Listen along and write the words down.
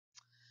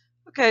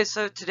Okay,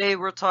 so today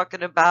we're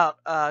talking about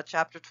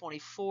chapter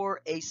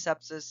 24,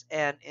 asepsis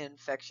and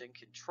infection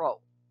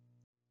control.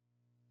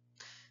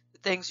 The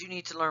things you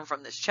need to learn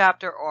from this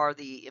chapter are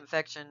the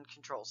infection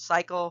control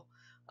cycle,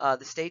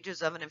 the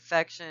stages of an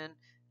infection,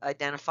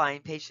 identifying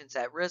patients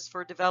at risk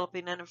for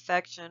developing an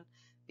infection,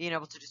 being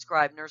able to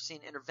describe nursing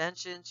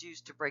interventions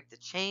used to break the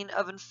chain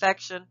of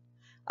infection,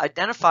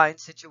 identifying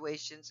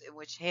situations in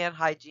which hand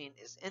hygiene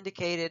is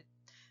indicated,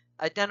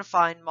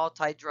 identifying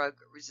multi-drug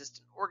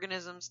resistant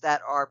organisms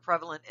that are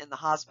prevalent in the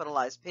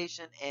hospitalized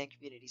patient and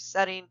community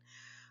setting,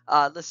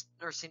 list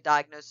nursing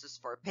diagnosis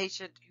for a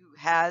patient who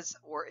has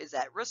or is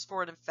at risk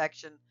for an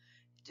infection,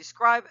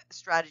 describe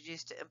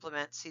strategies to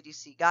implement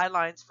CDC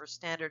guidelines for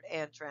standard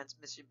and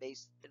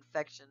transmission-based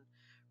infection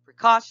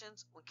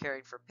precautions when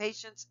caring for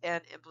patients,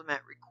 and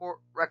implement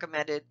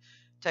recommended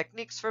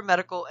techniques for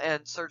medical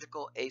and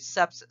surgical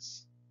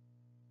asepsis.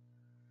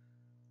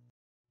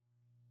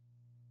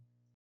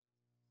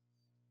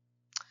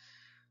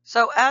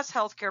 So, as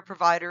healthcare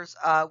providers,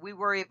 we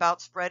worry about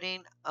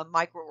spreading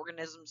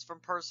microorganisms from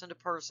person to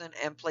person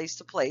and place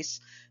to place.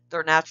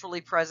 They're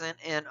naturally present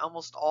in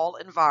almost all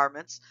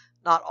environments.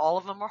 Not all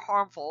of them are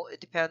harmful. It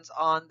depends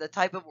on the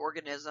type of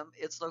organism,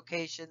 its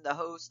location, the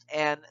host,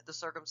 and the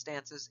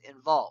circumstances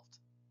involved.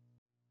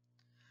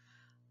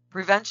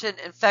 Prevention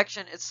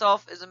infection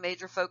itself is a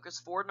major focus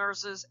for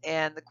nurses,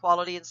 and the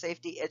quality and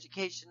safety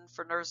education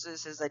for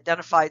nurses has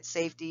identified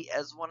safety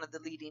as one of the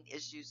leading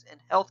issues in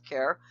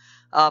healthcare.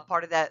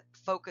 Part of that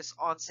focus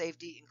on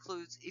safety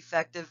includes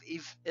effective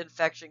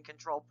infection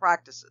control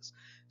practices.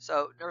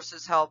 So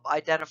nurses help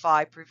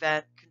identify,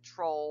 prevent,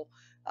 control,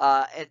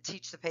 and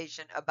teach the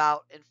patient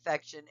about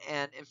infection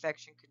and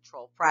infection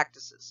control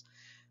practices.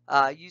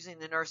 Using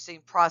the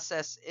nursing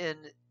process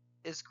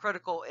is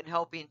critical in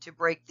helping to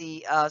break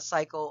the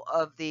cycle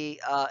of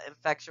the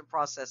infection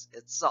process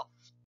itself.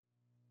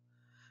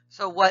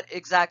 So, what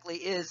exactly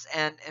is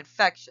an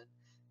infection?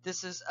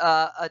 This is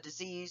a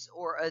disease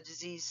or a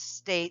disease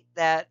state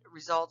that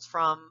results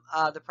from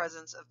the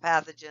presence of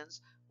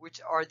pathogens, which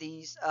are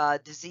these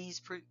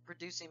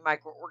disease-producing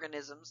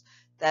microorganisms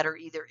that are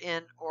either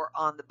in or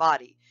on the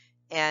body.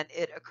 And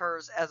it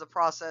occurs as a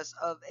process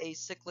of a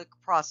cyclic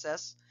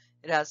process.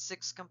 It has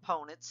 6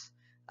 components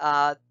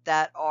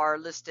that are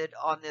listed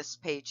on this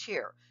page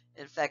here.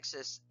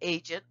 Infectious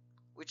agent,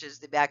 which is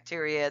the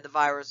bacteria, the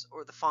virus,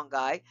 or the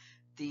fungi.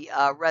 The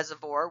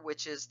reservoir,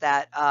 which is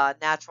that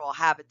natural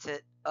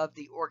habitat of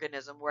the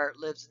organism where it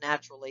lives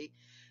naturally,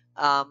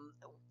 um,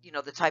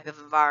 the type of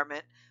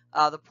environment.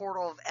 The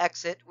portal of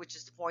exit, which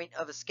is the point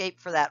of escape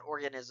for that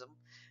organism.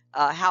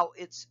 How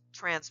it's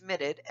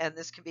transmitted, and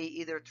this can be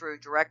either through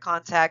direct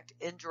contact,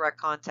 indirect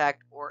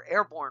contact, or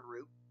airborne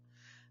route.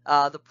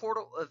 The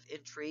portal of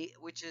entry,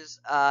 which is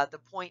the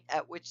point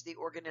at which the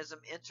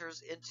organism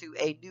enters into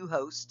a new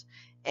host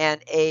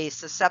and a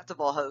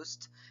susceptible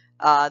host.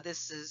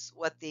 This is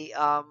what the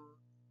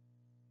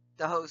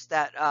host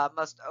that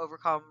must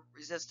overcome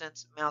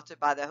resistance mounted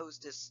by the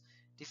hostess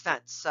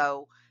defense.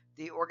 So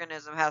the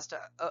organism has to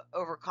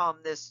overcome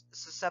this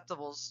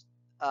susceptible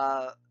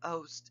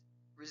host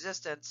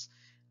resistance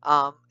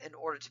in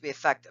order to be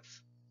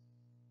effective.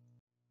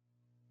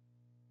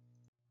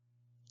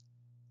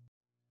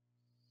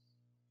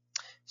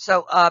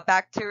 So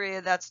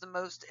bacteria, that's the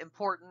most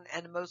important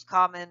and the most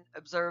common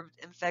observed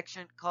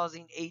infection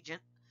causing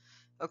agent.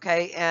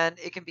 Okay, and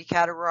it can be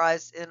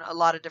categorized in a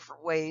lot of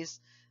different ways.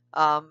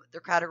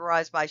 They're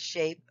categorized by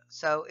shape,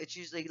 so it's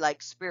usually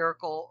like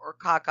spherical or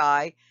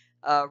cockeye,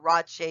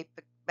 rod-shaped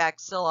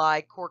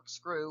bacilli,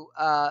 corkscrew,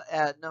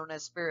 known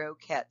as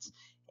spirochetes.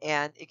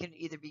 And it can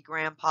either be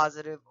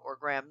gram-positive or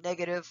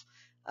gram-negative.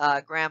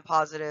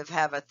 Gram-positive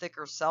have a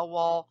thicker cell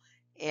wall,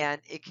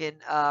 and it can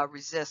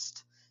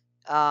resist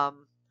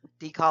um,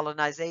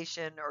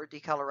 decolonization or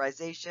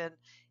decolorization,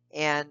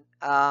 and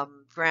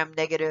gram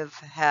negative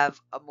have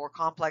a more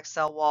complex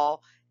cell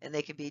wall, and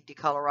they can be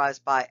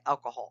decolorized by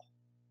alcohol.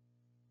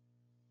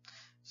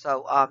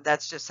 So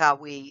that's just how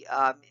we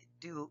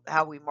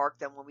how we mark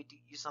them when we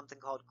use something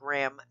called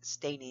gram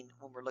staining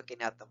when we're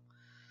looking at them.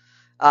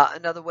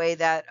 Another way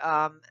that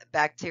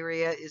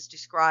bacteria is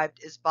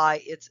described is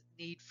by its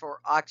need for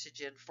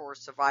oxygen for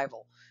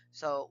survival.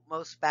 So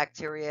most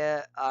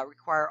bacteria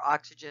require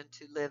oxygen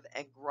to live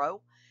and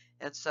grow,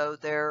 and so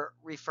they're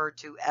referred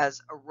to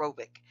as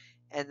aerobic.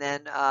 And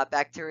then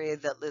bacteria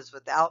that lives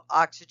without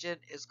oxygen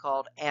is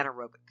called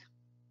anaerobic.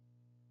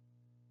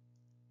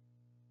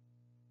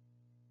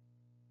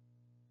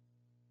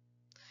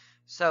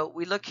 So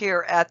we look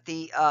here at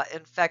the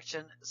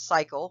infection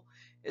cycle.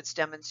 It's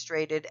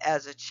demonstrated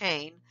as a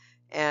chain,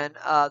 and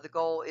the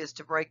goal is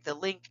to break the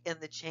link in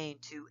the chain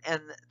to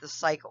end the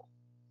cycle.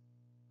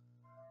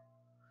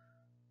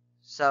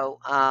 So,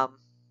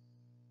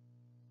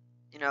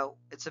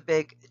 it's a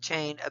big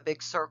chain, a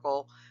big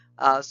circle.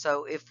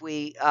 So if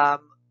we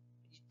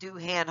do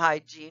hand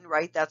hygiene,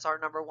 right, that's our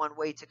number one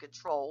way to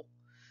control.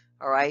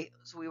 All right,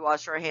 so we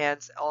wash our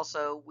hands.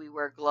 Also, we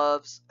wear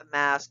gloves,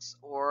 masks,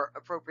 or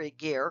appropriate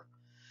gear.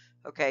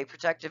 Okay,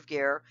 protective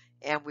gear,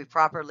 and we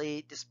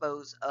properly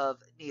dispose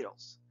of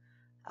needles.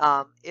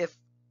 If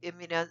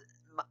immuni-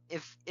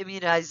 if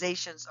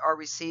immunizations are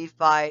received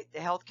by the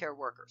healthcare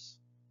workers,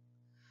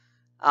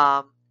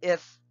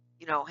 if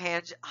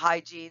hand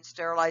hygiene,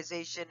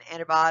 sterilization,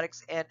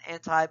 antibiotics, and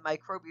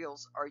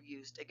antimicrobials are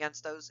used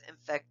against those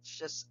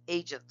infectious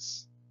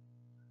agents.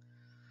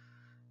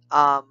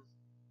 Um,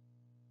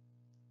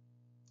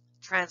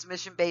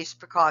 Transmission-based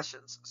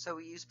precautions, so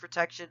we use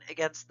protection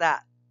against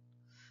that.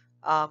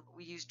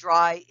 We use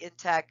dry,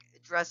 intact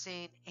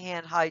dressing,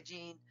 hand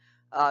hygiene,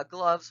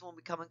 gloves when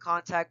we come in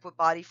contact with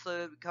body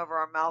fluid. We cover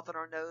our mouth and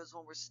our nose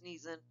when we're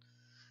sneezing.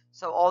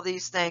 So all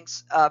these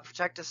things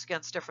protect us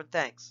against different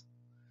things.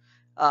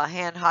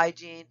 Hand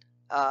hygiene,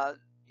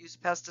 use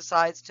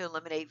pesticides to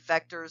eliminate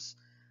vectors.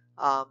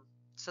 Um,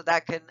 so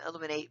that can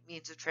eliminate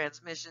means of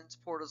transmissions,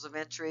 portals of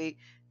entry.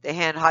 The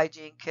hand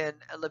hygiene can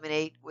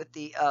eliminate with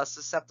the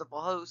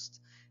susceptible host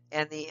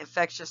and the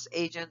infectious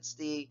agents.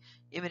 The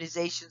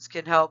immunizations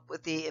can help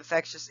with the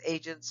infectious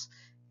agents,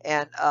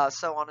 and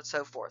so on and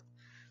so forth.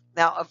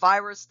 Now, a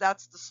virus,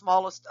 that's the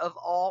smallest of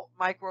all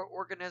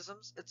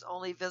microorganisms. It's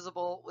only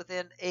visible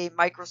within a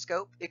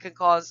microscope. It can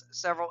cause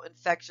several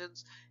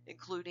infections,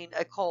 including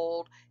a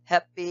cold,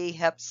 Hep B,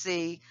 Hep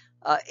C,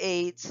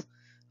 AIDS.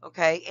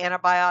 Okay,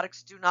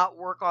 antibiotics do not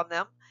work on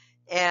them.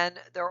 And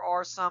there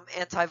are some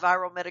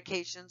antiviral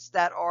medications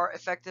that are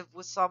effective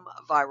with some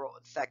viral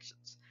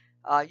infections.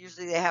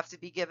 Usually they have to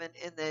be given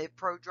in the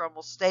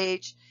prodromal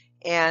stage,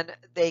 and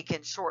they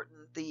can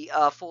shorten the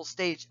full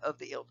stage of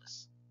the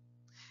illness.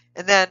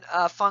 And then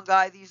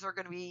fungi, these are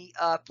going to be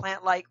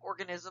plant-like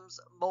organisms,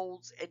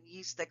 molds, and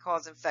yeast that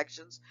cause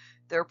infections.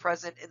 They're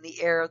present in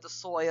the air, the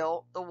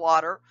soil, the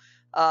water.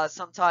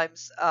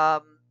 Sometimes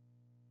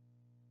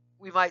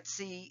we might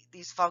see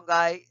these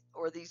fungi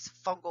or these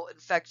fungal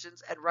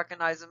infections and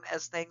recognize them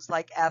as things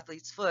like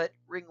athlete's foot,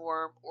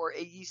 ringworm, or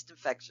a yeast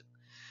infection.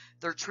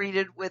 They're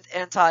treated with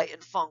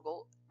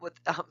antifungals.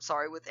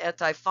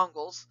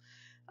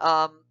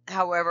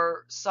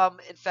 However, some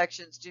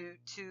infections due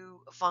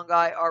to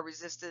fungi are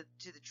resistant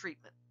to the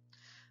treatment.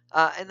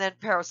 And then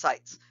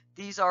parasites.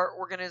 These are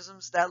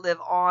organisms that live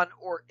on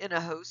or in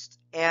a host,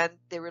 and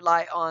they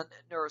rely on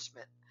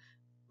nourishment.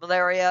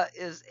 Malaria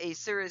is a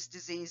serious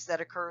disease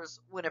that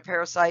occurs when a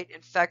parasite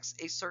infects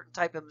a certain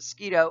type of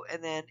mosquito,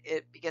 and then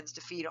it begins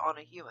to feed on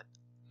a human.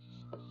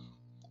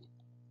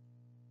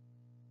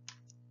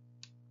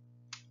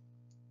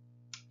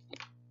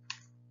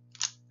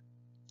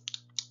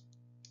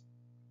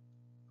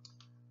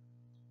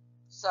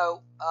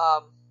 So,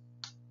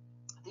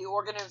 the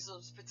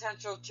organism's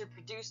potential to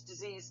produce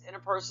disease in a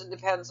person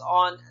depends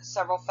on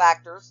several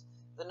factors: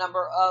 the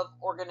number of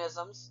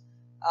organisms,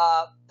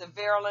 the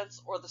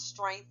virulence or the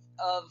strength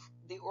of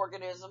the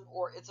organism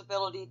or its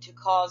ability to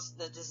cause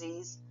the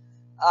disease,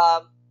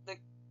 the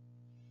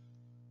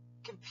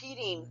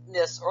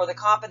competingness or the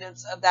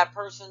competence of that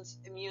person's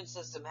immune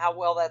system, how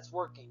well that's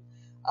working,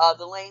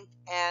 the length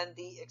and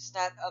the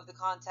extent of the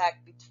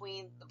contact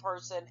between the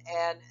person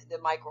and the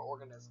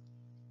microorganism.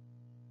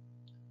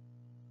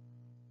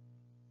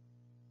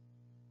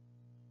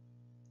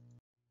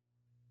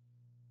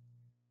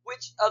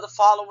 Which of the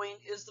following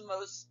is the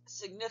most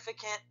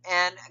significant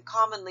and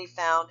commonly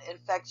found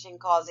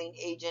infection-causing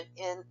agent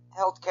in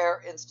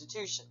healthcare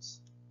institutions?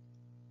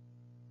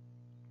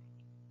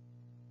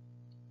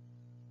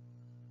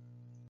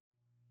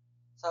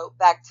 So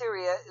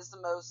bacteria is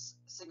the most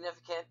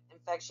significant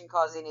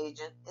infection-causing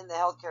agent in the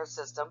healthcare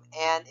system,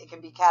 and it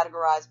can be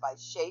categorized by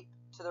shape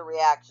to the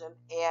reaction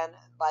and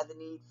by the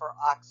need for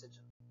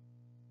oxygen.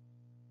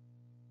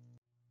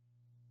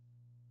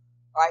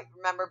 All right,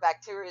 remember,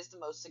 bacteria is the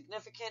most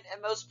significant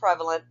and most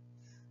prevalent.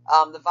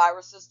 The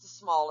virus is the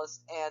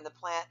smallest, and the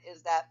plant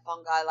is that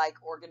fungi-like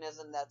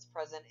organism that's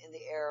present in the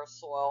air,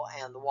 soil,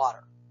 and the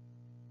water.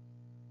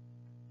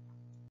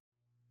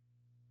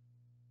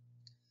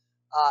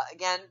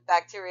 Again,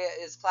 bacteria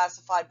is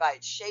classified by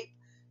its shape,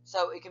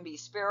 so it can be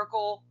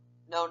spherical,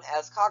 known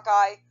as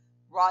cocci,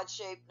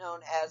 rod-shaped,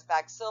 known as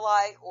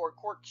bacilli, or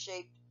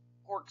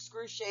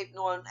corkscrew-shaped,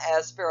 known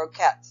as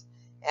spirochetes.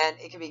 And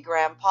it can be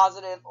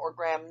gram-positive or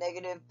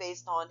gram-negative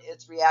based on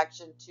its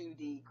reaction to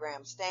the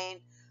gram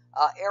stain.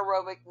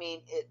 Aerobic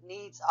means it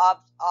needs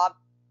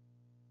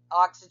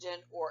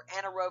oxygen, or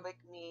anaerobic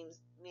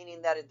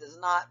meaning that it does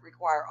not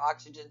require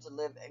oxygen to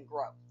live and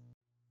grow.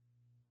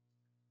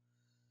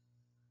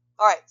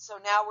 All right, so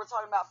now we're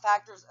talking about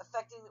factors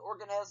affecting the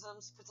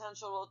organism's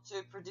potential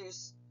to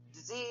produce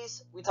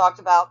disease. We talked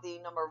about the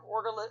number of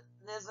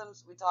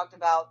organisms. We talked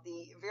about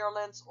the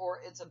virulence or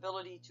its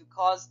ability to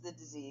cause the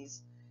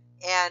disease,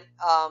 and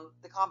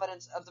the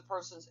competence of the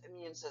person's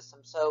immune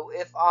system. So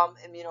if I'm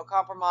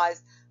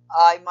immunocompromised,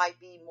 I might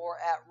be more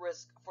at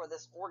risk for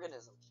this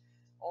organism.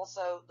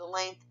 Also, the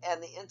length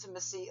and the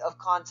intimacy of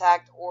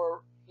contact,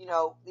 or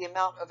the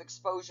amount of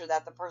exposure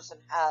that the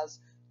person has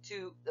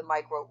to the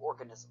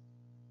microorganism.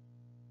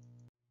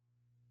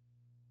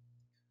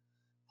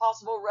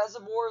 Possible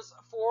reservoirs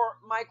for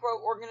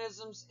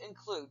microorganisms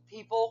include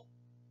people,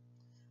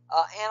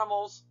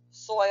 animals,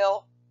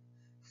 soil,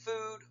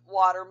 food,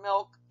 water,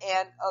 milk,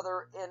 and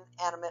other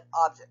inanimate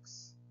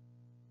objects.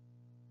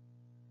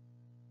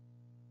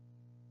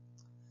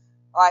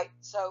 All right,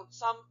 so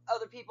some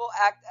other people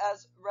act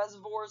as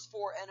reservoirs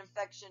for an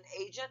infection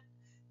agent.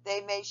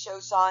 They may show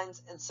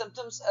signs and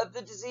symptoms of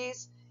the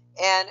disease,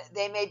 and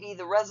they may be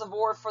the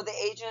reservoir for the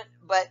agent,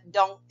 but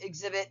don't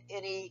exhibit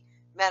any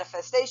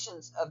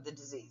manifestations of the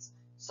disease.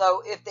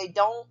 So if they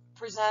don't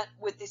present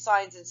with the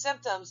signs and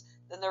symptoms,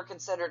 then they're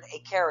considered a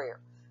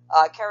carrier.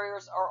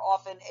 Carriers are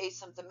often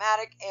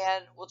asymptomatic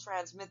and will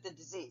transmit the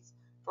disease.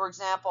 For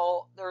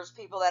example, there's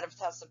people that have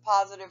tested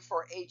positive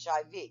for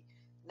HIV.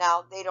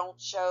 Now, they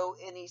don't show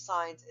any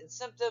signs and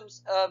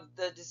symptoms of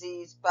the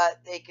disease,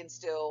 but they can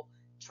still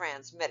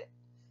transmit it.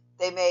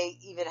 They may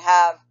even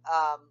have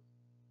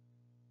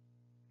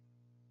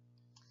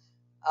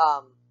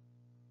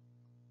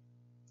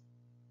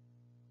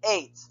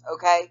AIDS,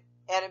 okay?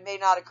 And it may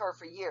not occur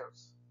for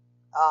years,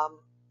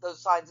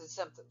 those signs and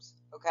symptoms,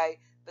 okay?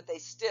 But they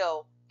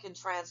still can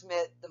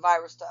transmit the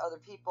virus to other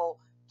people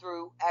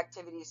through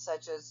activities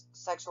such as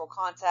sexual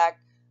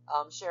contact,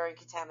 sharing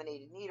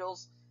contaminated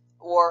needles,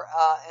 or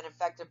an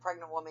infected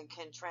pregnant woman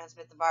can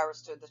transmit the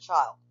virus to the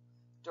child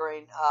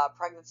during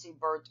pregnancy,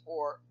 birth,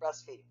 or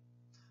breastfeeding.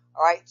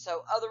 All right,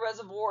 so other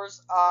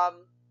reservoirs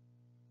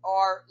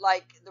are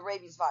like the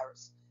rabies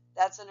virus.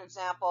 That's an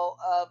example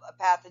of a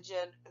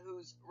pathogen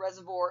whose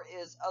reservoir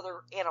is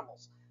other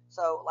animals.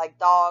 So like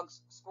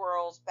dogs,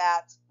 squirrels,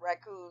 bats,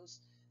 raccoons.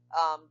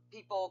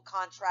 People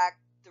contract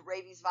the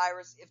rabies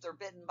virus if they're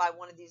bitten by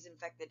one of these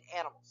infected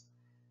animals.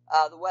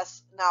 The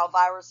West Nile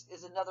virus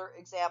is another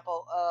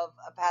example of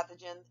a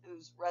pathogen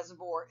whose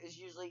reservoir is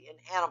usually an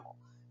animal.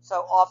 So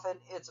often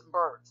it's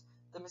birds.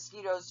 The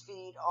mosquitoes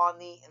feed on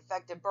the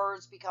infected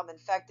birds, become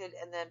infected,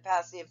 and then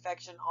pass the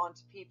infection on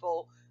to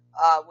people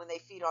when they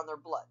feed on their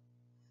blood.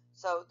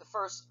 So the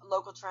first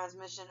local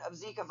transmission of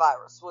Zika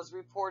virus was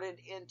reported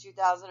in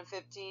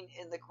 2015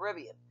 in the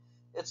Caribbean.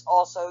 It's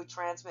also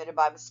transmitted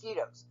by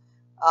mosquitoes,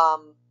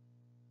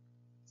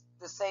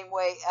 the same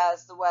way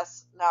as the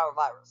West Nile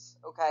virus,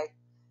 okay?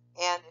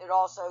 And it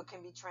also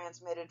can be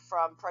transmitted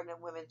from pregnant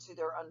women to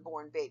their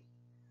unborn baby.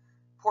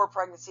 Poor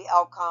pregnancy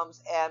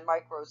outcomes and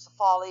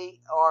microcephaly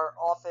are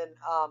often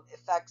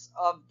effects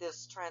of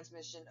this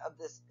transmission of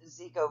this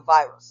Zika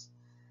virus.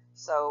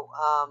 So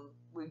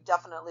we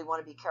definitely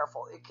want to be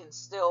careful. It can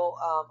still,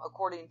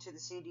 according to the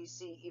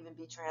CDC, even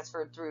be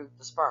transferred through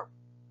the sperm.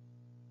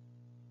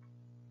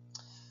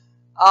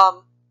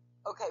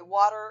 Okay,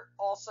 water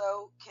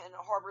also can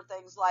harbor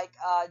things like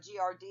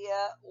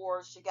Giardia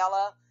or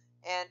Shigella,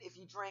 and if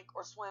you drink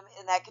or swim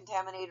in that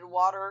contaminated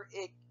water,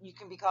 you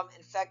can become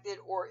infected,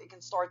 or it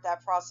can start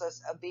that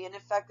process of being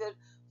infected.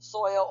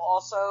 Soil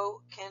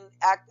also can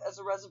act as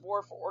a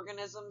reservoir for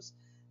organisms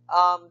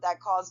that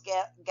cause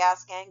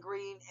gas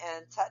gangrene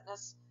and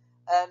tetanus.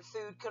 And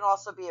food can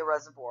also be a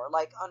reservoir,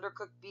 like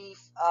undercooked beef,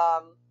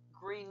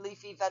 green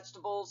leafy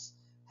vegetables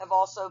have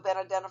also been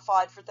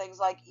identified for things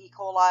like E.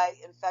 coli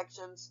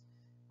infections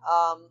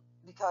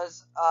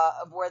because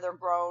of where they're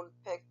grown,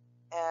 picked,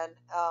 and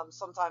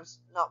sometimes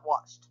not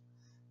washed.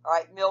 All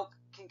right, milk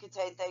can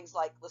contain things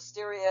like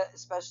listeria,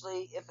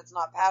 especially if it's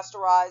not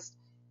pasteurized.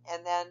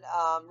 And then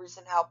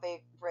recent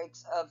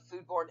outbreaks of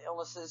foodborne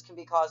illnesses can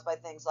be caused by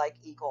things like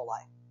E. coli.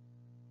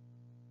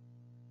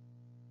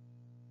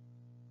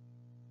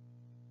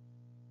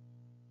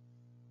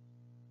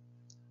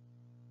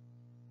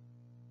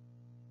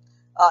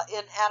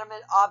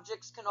 Inanimate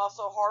objects can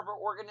also harbor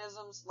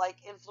organisms like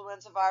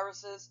influenza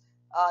viruses.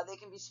 They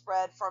can be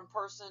spread from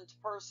person to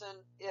person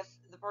if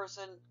the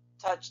person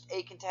touched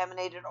a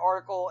contaminated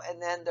article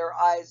and then their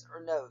eyes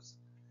or nose.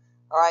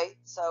 All right,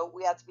 so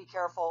we have to be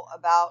careful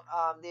about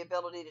the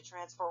ability to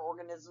transfer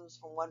organisms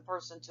from one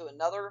person to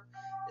another,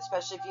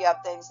 especially if you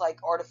have things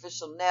like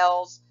artificial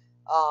nails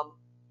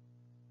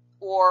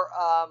or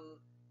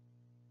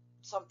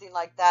something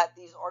like that.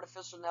 These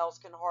artificial nails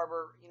can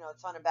harbor, a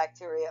ton of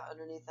bacteria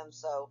underneath them.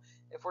 So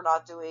if we're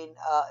not doing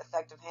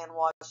effective hand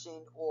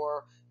washing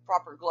or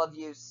proper glove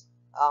use,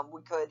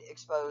 we could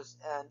expose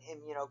an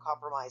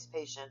immunocompromised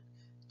patient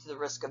to the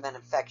risk of an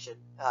infection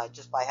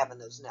just by having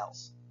those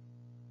nails.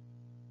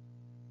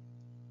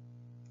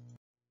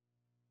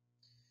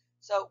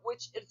 So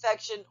which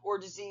infection or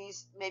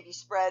disease may be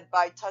spread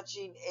by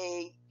touching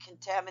a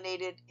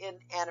contaminated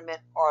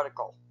inanimate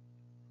article?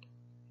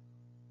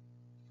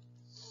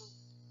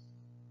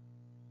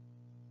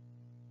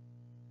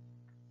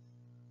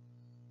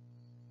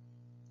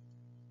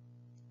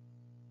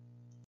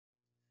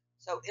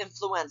 So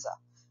influenza,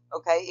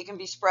 okay, it can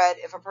be spread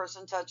if a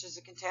person touches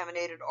a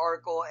contaminated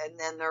article and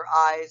then their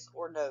eyes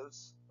or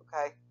nose,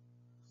 okay.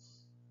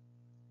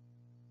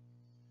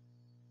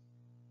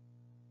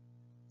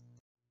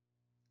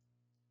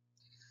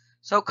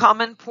 So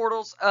common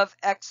portals of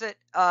exit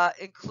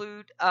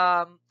include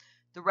the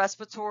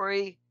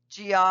respiratory,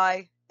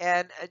 GI,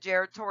 and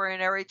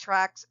genitourinary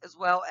tracts, as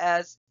well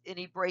as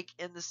any break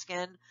in the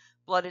skin.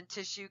 Blood and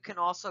tissue can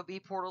also be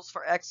portals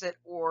for exit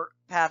or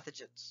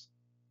pathogens.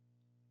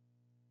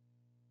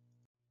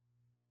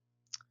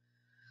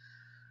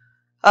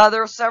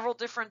 There are several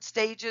different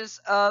stages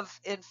of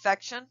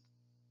infection.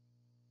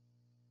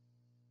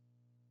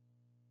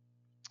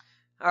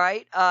 All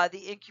right,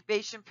 the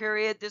incubation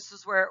period, this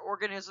is where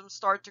organisms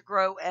start to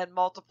grow and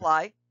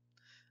multiply.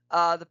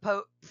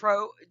 The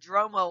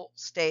prodromal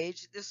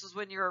stage, this is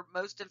when you're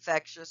most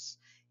infectious,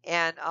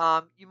 and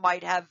you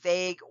might have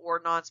vague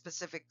or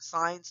nonspecific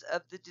signs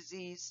of the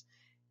disease.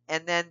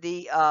 And then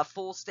the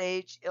full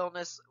stage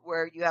illness,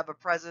 where you have a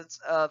presence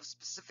of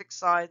specific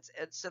signs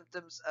and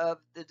symptoms of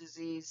the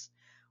disease,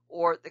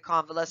 or the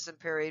convalescent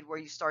period, where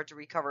you start to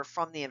recover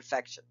from the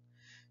infection.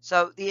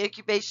 So the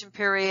incubation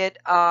period,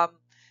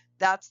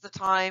 that's the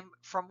time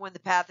from when the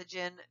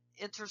pathogen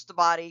enters the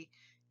body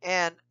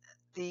and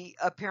the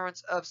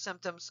appearance of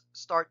symptoms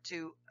start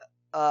to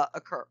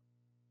occur.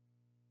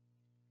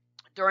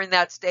 During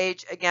that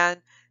stage,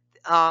 again,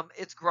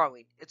 it's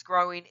growing,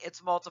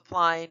 it's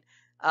multiplying.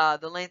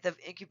 The length of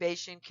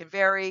incubation can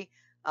vary.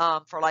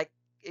 For like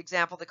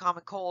example, the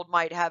common cold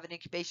might have an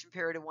incubation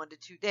period of 1 to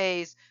 2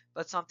 days,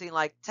 but something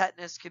like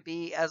tetanus could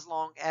be as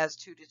long as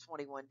 2 to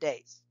 21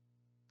 days.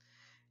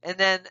 And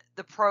then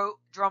the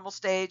prodromal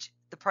stage,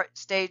 the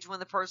stage when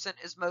the person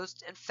is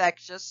most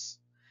infectious.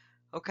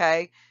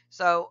 Okay,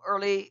 so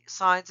early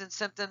signs and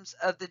symptoms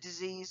of the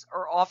disease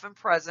are often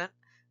present,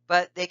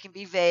 but they can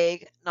be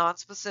vague,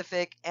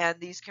 nonspecific, and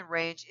these can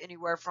range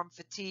anywhere from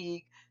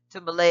fatigue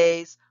to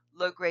malaise,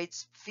 low-grade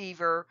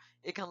fever.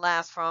 It can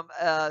last from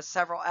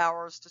several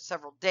hours to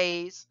several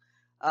days.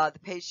 The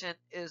patient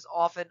is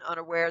often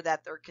unaware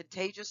that they're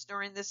contagious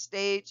during this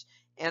stage,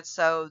 and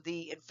so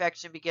the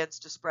infection begins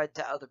to spread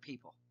to other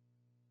people.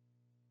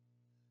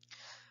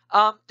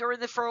 During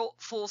the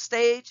full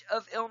stage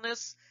of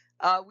illness,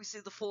 we see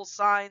the full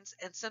signs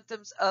and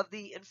symptoms of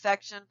the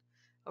infection,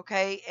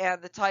 okay,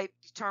 and the type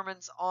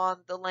determines on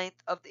the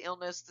length of the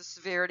illness, the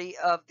severity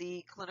of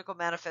the clinical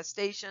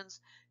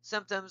manifestations.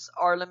 Symptoms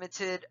are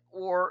limited,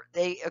 or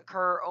they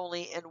occur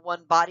only in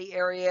one body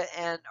area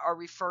and are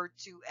referred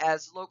to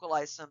as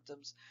localized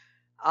symptoms.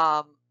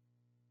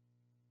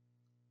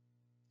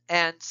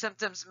 And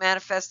symptoms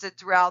manifested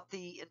throughout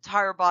the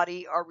entire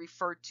body are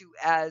referred to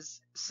as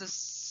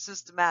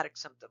systematic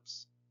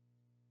symptoms.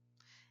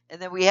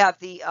 And then we have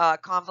the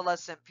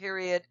convalescent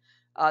period.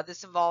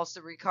 This involves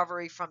the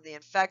recovery from the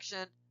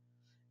infection,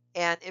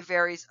 and it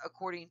varies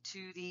according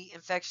to the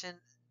infection,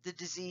 the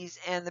disease,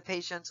 and the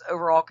patient's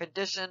overall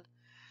condition.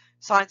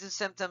 Signs and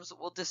symptoms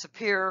will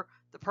disappear.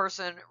 The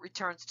person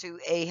returns to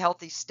a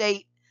healthy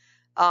state.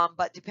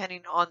 But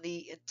depending on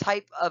the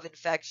type of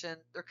infection,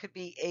 there could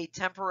be a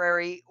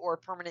temporary or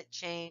permanent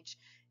change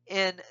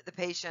in the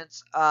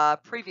patient's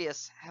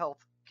previous health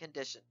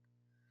condition.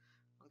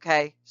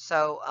 Okay,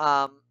 so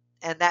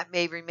and that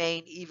may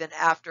remain even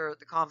after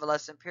the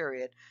convalescent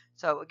period.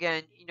 So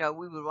again,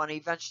 we would want to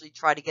eventually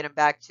try to get them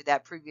back to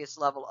that previous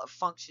level of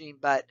functioning,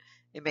 but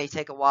it may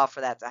take a while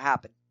for that to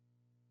happen.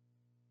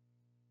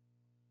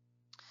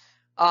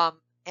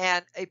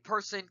 And a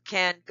person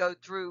can go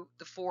through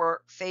the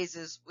 4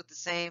 phases with the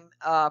same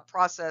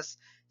process,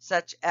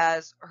 such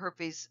as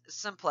herpes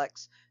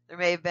simplex. There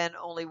may have been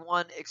only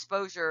one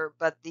exposure,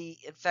 but the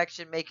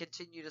infection may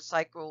continue to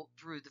cycle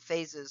through the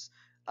phases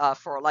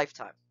for a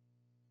lifetime.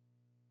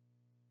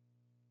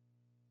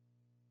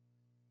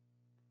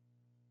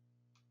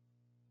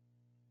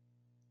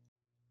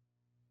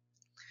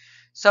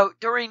 So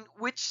during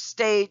which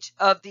stage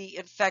of the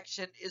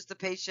infection is the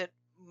patient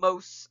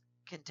most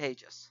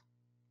contagious?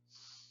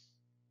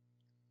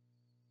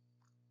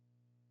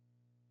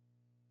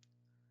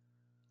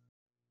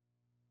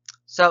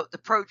 So the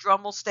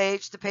prodromal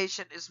stage, the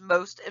patient is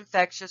most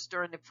infectious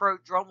during the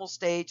prodromal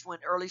stage when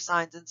early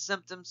signs and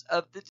symptoms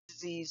of the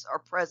disease are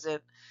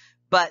present,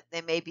 but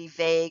they may be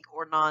vague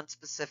or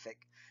nonspecific.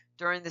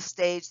 During this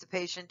stage, the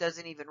patient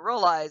doesn't even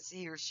realize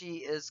he or she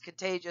is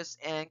contagious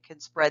and can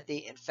spread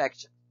the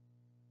infection.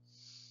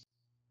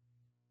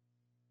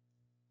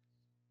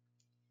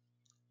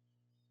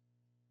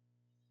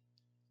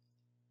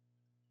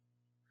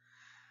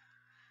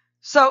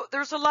 So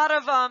there's a lot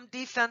of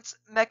defense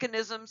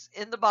mechanisms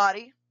in the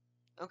body,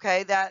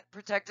 okay, that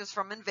protect us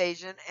from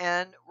invasion,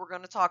 and we're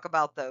going to talk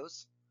about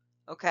those,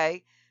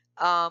 okay.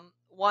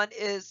 One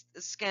is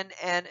the skin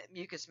and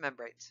mucous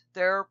membranes.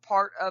 They're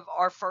part of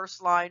our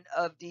first line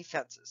of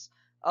defenses.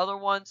 Other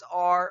ones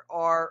are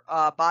our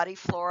body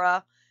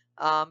flora,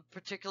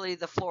 particularly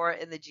the flora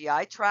in the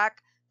GI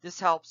tract. This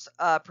helps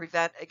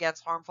prevent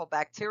against harmful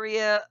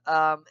bacteria.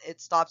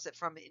 It stops it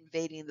from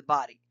invading the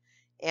body.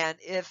 And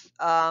if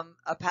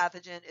a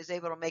pathogen is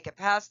able to make it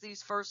past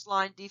these first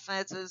line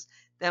defenses,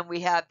 then we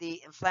have the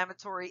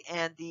inflammatory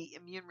and the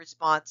immune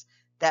response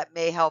that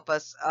may help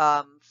us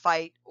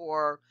fight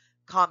or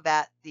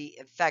combat the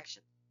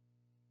infection.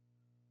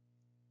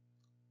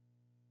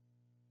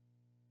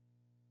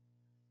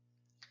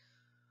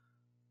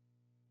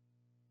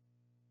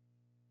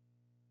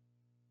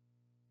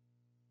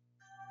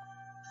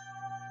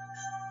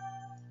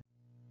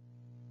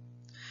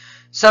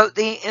 So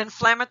the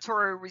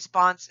inflammatory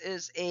response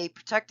is a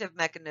protective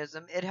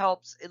mechanism. It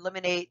helps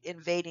eliminate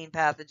invading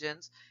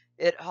pathogens.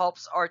 It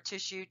helps our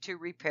tissue to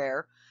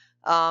repair,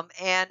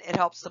 and it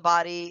helps the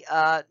body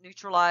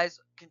neutralize,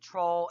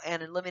 control,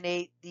 and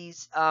eliminate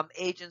these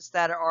agents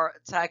that are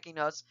attacking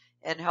us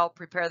and help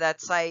prepare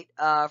that site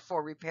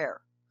for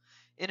repair.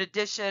 In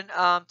addition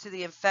to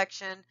the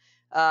infection,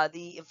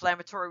 the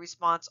inflammatory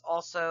response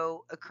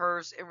also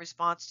occurs in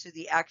response to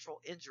the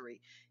actual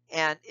injury,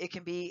 and it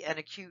can be an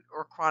acute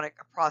or chronic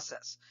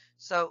process.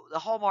 So the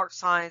hallmark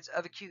signs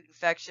of acute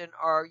infection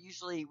are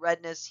usually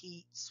redness,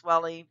 heat,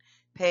 swelling,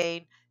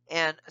 pain,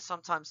 and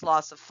sometimes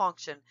loss of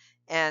function,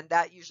 and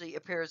that usually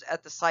appears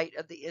at the site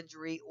of the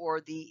injury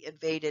or the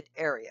invaded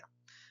area.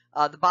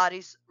 The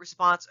body's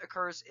response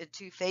occurs in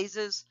two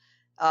phases,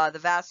 the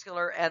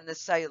vascular and the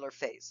cellular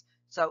phase.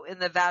 So in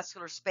the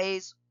vascular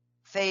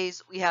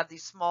phase, we have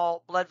these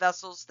small blood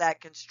vessels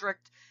that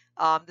constrict.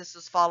 This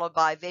is followed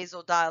by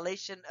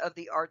vasodilation of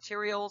the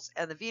arterioles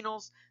and the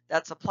venals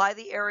that supply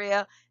the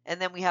area, and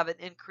then we have an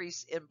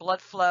increase in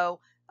blood flow.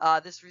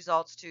 This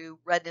results to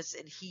redness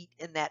and heat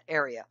in that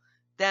area.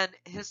 Then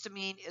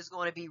histamine is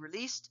going to be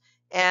released,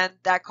 and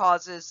that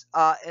causes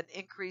an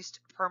increased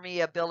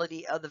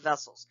permeability of the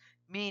vessels,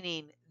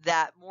 meaning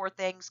that more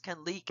things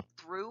can leak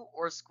through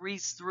or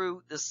squeeze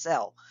through the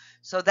cell.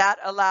 So that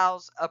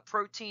allows a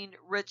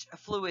protein-rich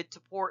fluid to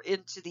pour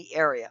into the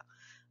area.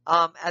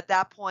 At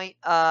that point,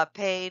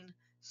 pain,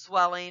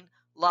 swelling,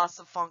 loss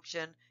of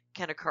function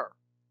can occur.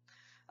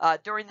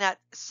 During that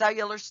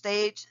cellular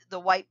stage, the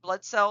white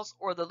blood cells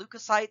or the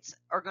leukocytes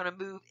are going to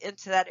move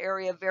into that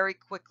area very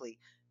quickly.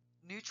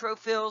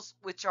 Neutrophils,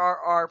 which are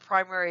our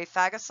primary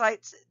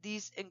phagocytes,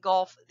 these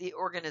engulf the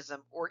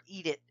organism or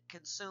eat it,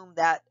 consume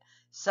that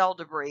cell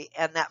debris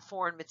and that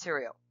foreign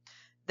material.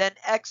 Then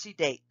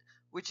exudate,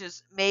 which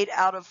is made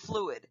out of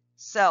fluid,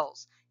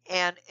 cells,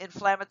 and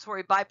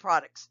inflammatory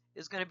byproducts,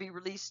 is going to be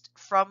released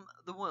from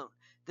the wound.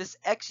 This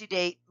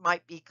exudate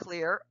might be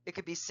clear. It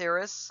could be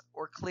serous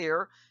or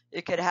clear.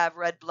 It could have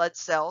red blood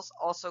cells,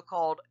 also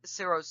called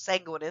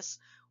serosanguinous,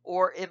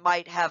 or it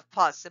might have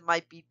pus. It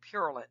might be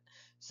purulent.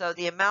 So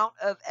the amount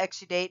of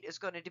exudate is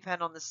going to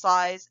depend on the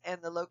size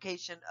and the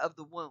location of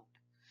the wound.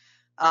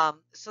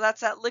 So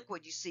that's that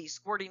liquid you see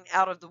squirting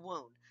out of the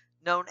wound,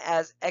 known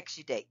as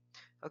exudate.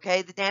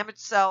 Okay, the damaged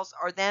cells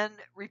are then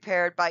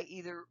repaired by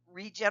either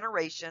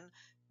regeneration,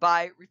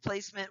 by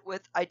replacement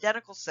with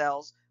identical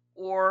cells,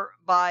 or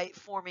by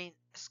forming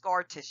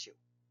scar tissue.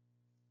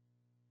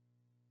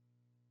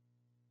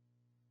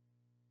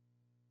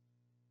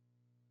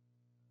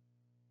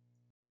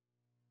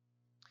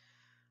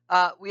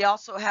 We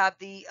also have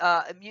the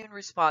immune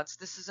response.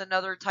 This is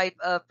another type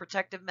of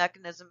protective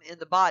mechanism in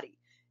the body.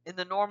 In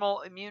the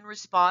normal immune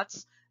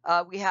response,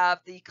 we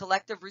have the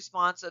collective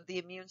response of the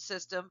immune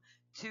system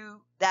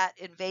to that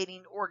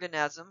invading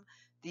organism.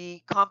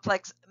 The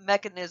complex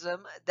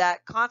mechanism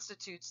that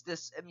constitutes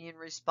this immune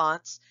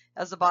response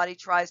as the body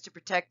tries to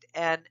protect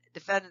and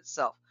defend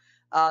itself.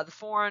 The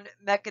foreign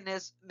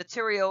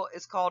material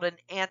is called an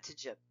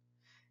antigen,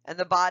 and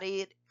the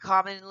body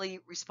commonly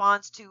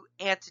responds to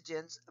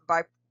antigens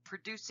by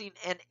producing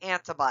an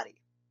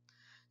antibody.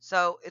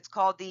 So it's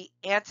called the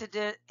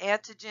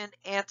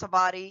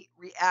antigen-antibody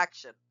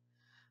reaction,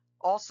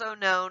 also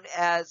known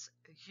as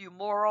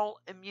humoral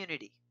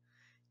immunity.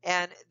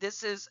 And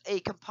this is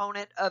a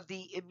component of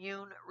the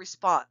immune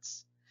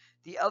response.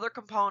 The other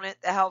component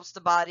that helps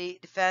the body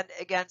defend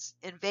against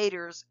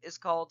invaders is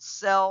called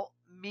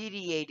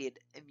cell-mediated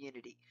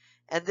immunity.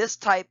 And this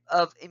type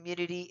of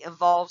immunity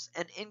involves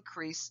an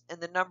increase in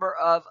the number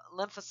of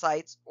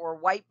lymphocytes or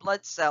white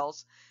blood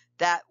cells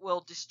that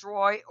will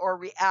destroy or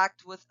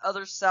react with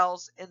other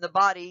cells in the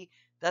body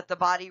that the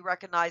body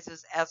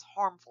recognizes as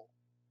harmful.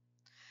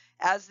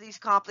 As these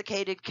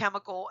complicated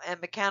chemical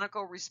and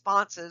mechanical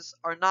responses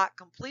are not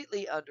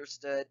completely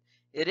understood,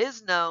 it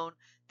is known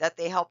that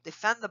they help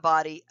defend the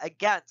body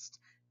against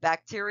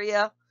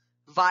bacteria,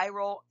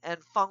 viral, and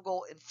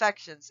fungal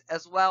infections,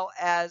 as well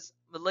as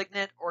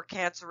malignant or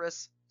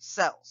cancerous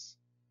cells.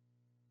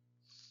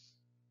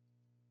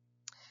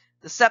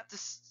 The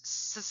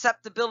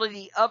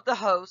susceptibility of the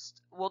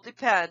host will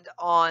depend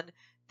on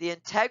the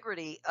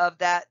integrity of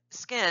that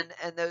skin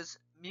and those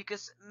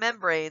mucous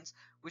membranes,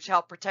 which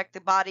help protect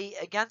the body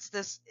against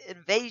this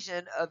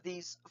invasion of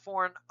these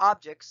foreign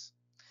objects.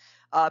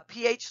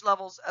 pH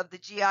levels of the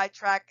GI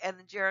tract and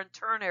the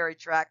genitourinary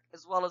tract,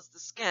 as well as the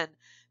skin,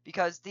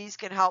 because these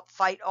can help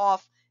fight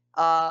off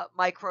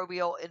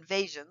microbial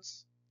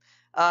invasions.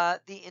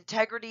 The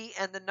integrity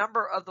and the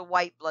number of the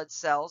white blood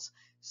cells.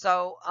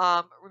 So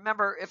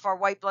remember, if our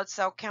white blood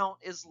cell count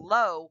is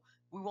low,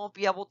 we won't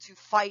be able to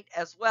fight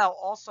as well.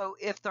 Also,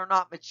 if they're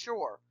not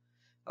mature,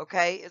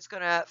 okay, it's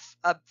going to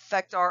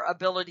affect our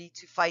ability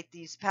to fight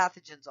these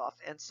pathogens off.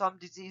 And some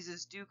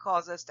diseases do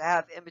cause us to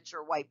have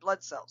immature white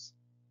blood cells.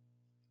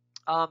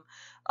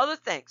 Other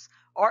things,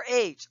 our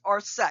age, our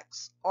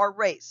sex, our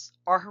race,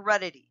 our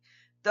heredity,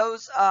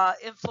 those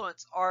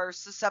influence our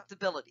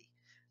susceptibility.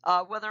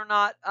 Whether or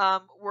not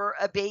we're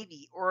a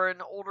baby or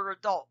an older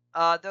adult,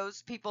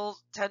 those people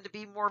tend to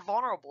be more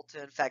vulnerable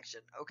to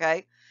infection,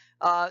 okay?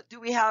 Do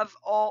we have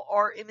all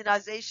our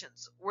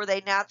immunizations? Were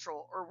they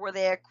natural or were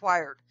they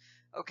acquired?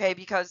 Okay,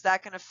 because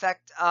that can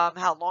affect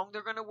how long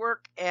they're going to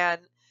work and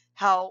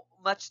how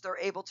much they're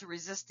able to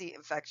resist the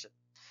infection.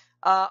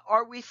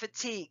 Are we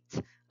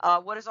fatigued?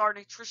 What is our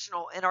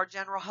nutritional and our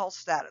general health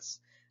status?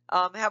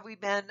 Have we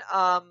been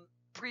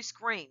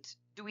pre-screened?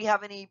 Do we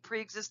have any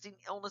pre-existing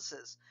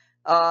illnesses?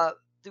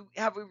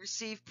 Have we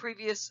received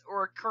previous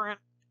or current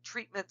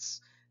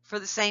treatments for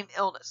the same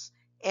illness?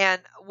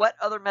 And what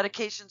other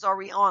medications are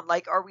we on?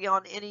 Like, are we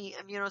on any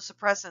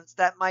immunosuppressants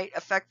that might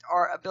affect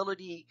our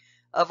ability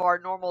of our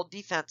normal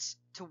defense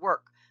to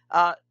work?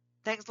 Uh,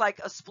 Things like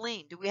a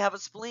spleen. Do we have a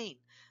spleen?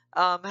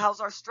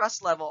 How's our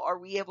stress level? Are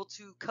we able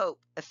to cope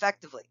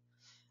effectively?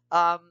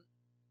 Um,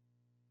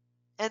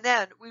 and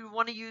then we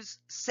want to use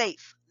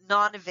safe,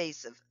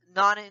 non-invasive,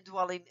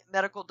 non-indwelling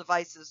medical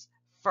devices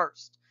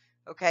first,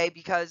 okay?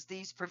 Because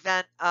these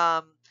prevent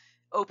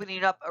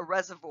opening up a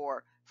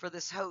reservoir for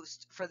this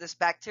host, for this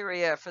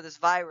bacteria, for this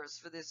virus,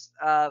 for this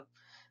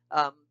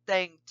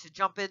thing to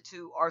jump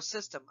into our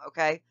system,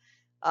 okay?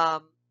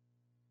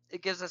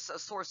 It gives us a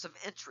source of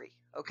entry,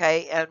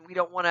 okay? And we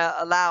don't want to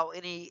allow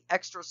any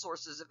extra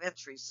sources of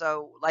entry.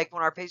 So, like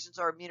when our patients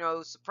are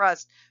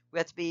immunosuppressed, we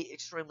have to be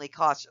extremely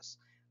cautious,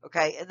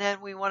 okay? And then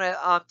we want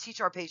to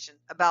teach our patient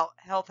about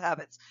health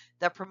habits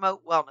that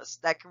promote wellness,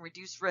 that can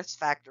reduce risk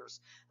factors,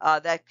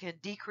 that can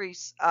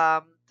decrease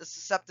the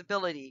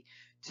susceptibility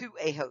to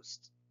a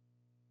host.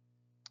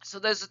 So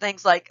those are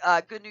things like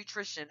good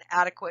nutrition,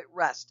 adequate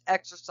rest,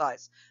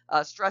 exercise,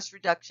 stress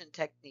reduction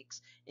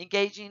techniques,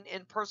 engaging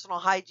in personal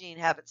hygiene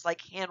habits like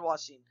hand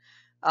washing,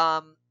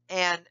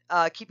 and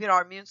keeping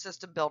our immune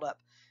system built up.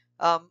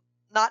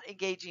 Not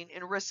engaging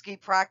in risky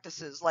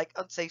practices like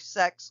unsafe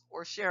sex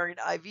or sharing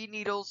IV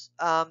needles.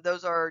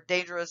 Those are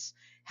dangerous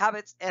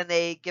habits, and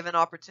they give an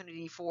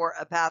opportunity for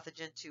a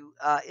pathogen to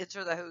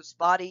enter the host's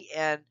body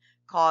and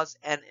cause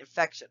an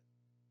infection.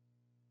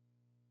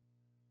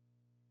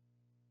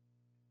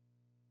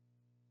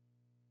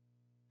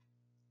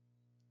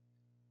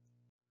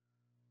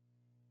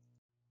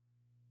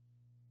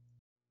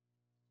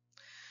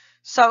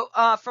 So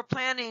for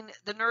planning,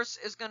 the nurse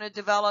is going to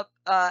develop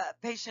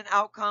patient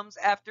outcomes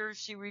after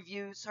she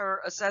reviews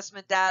her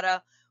assessment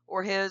data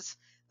or his.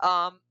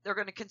 They're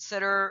going to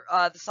consider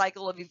the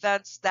cycle of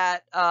events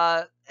that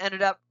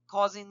ended up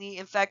causing the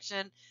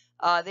infection.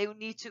 They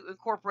need to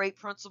incorporate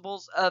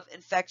principles of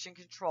infection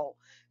control.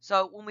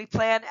 So when we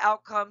plan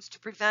outcomes to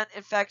prevent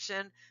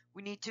infection,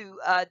 we need to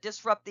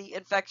disrupt the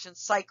infection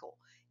cycle.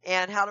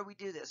 And how do we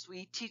do this?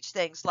 We teach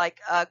things like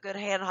good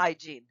hand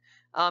hygiene,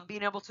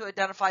 being able to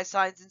identify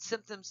signs and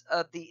symptoms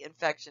of the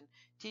infection,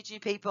 teaching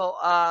people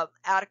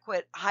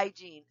adequate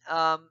hygiene,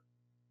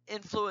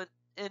 adequate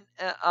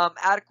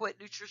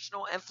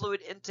nutritional and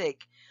fluid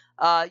intake,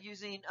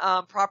 using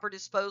proper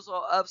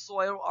disposal of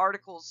soil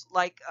articles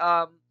like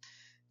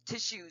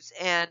tissues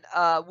and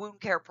wound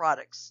care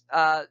products,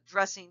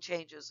 dressing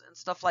changes, and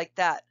stuff like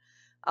that.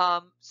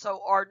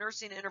 So our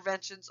nursing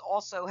interventions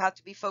also have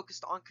to be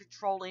focused on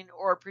controlling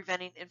or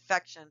preventing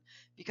infection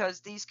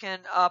because these can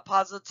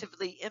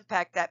positively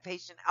impact that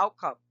patient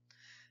outcome.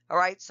 All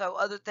right, so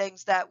other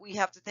things that we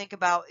have to think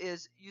about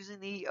is using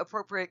the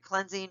appropriate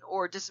cleansing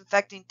or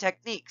disinfecting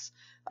techniques,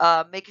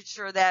 making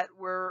sure that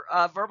we're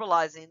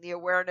verbalizing the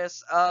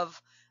awareness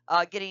of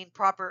getting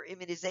proper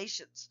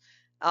immunizations.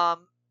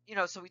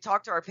 So we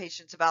talk to our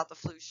patients about the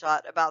flu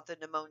shot, about the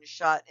pneumonia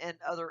shot, and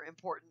other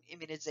important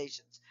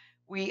immunizations.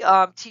 We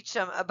teach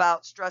them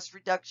about stress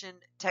reduction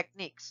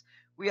techniques.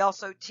 We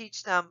also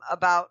teach them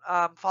about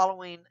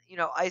following,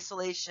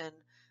 isolation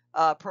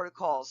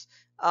protocols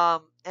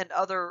and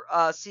other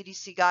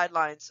CDC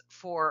guidelines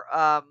for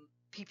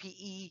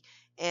PPE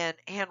and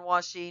hand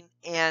washing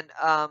and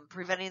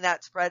preventing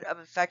that spread of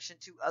infection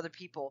to other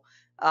people.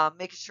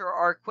 Making sure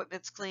our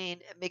equipment's clean,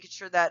 making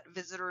sure that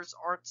visitors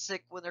aren't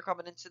sick when they're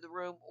coming into the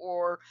room,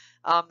 or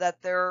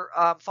that they're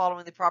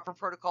following the proper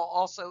protocol.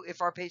 Also,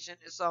 if our patient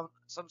is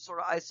some sort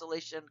of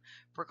isolation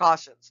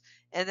precautions,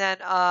 and then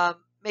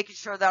making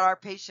sure that our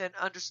patient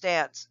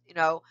understands,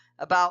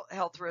 about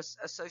health risks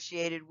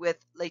associated with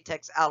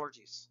latex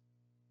allergies.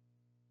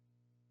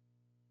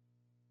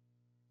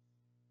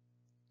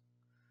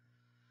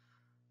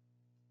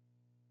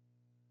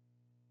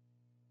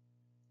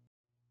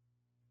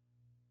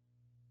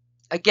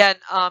 Again,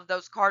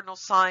 those cardinal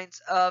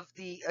signs of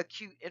the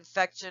acute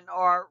infection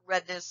are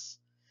redness,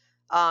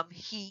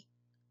 heat,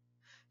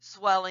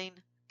 swelling,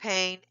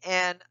 pain,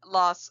 and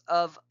loss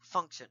of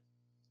function.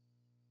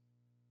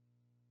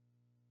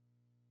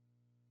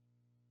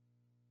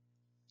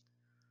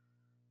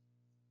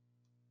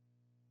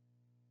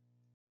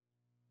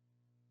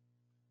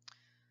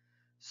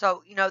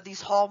 So,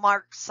 these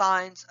hallmark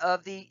signs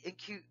of the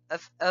acute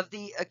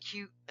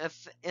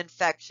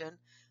infection,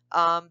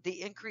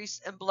 the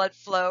increase in blood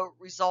flow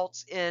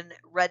results in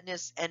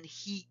redness and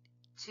heat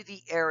to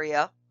the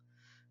area.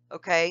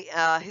 Okay,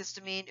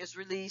 histamine is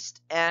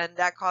released, and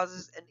that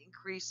causes an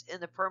increase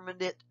in the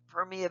permanent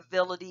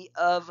permeability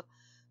of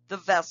the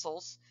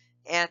vessels.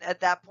 And at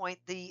that point,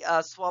 the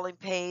swelling,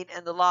 pain,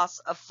 and the loss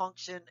of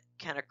function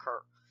can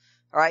occur.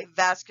 All right,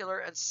 vascular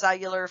and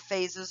cellular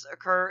phases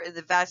occur. In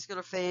the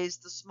vascular phase,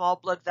 the small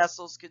blood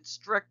vessels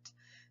constrict.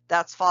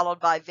 That's followed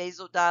by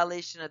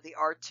vasodilation of the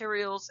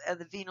arterioles and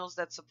the venules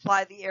that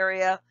supply the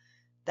area.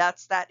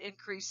 That's that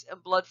increase in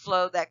blood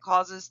flow that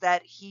causes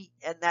that heat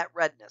and that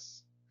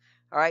redness.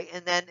 All right,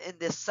 and then in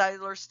the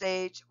cellular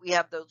stage, we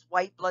have those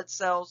white blood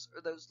cells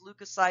or those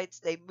leukocytes.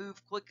 They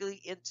move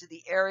quickly into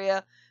the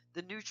area.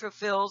 The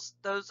neutrophils,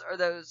 those are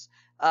those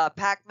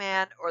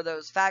Pac-Man or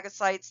those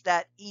phagocytes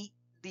that eat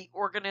the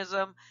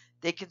organism.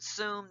 They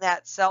consume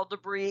that cell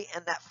debris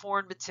and that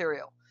foreign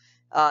material.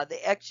 The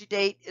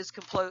exudate is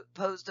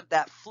composed of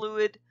that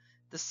fluid,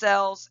 the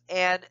cells,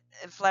 and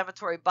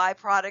inflammatory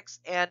byproducts,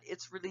 and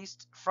it's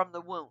released from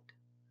the wound.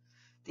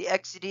 The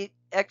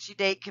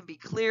exudate can be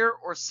clear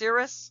or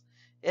serous.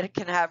 It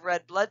can have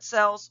red blood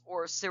cells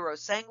or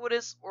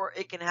serosanguinous, or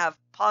it can have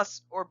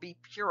pus or be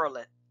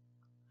purulent.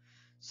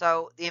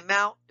 So the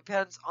amount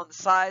depends on the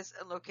size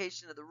and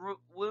location of the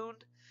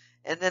wound,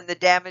 and then the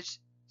damaged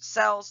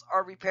cells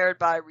are repaired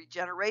by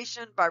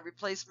regeneration, by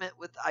replacement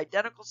with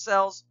identical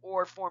cells,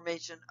 or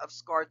formation of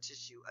scar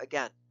tissue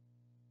again.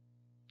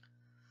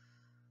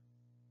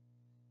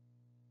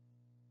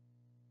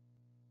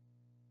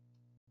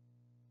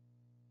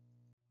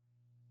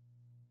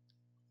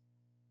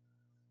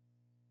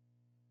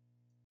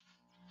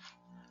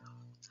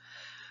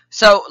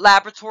 So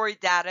laboratory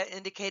data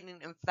indicating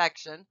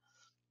infection.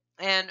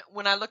 And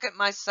when I look at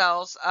my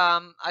cells,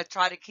 I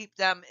try to keep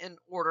them in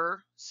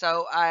order.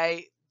 So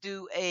I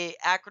do a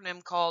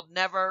acronym called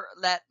Never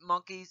Let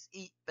Monkeys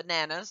Eat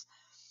Bananas.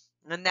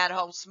 And that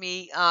helps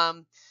me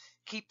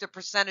keep the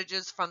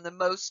percentages from the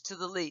most to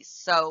the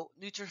least. So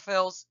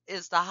neutrophils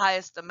is the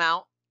highest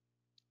amount,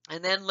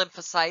 and then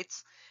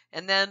lymphocytes,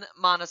 and then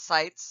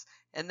monocytes,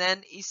 and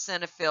then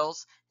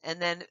eosinophils, and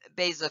then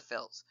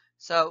basophils.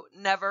 So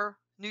never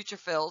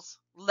neutrophils,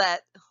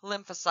 let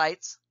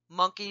lymphocytes,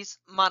 monkeys,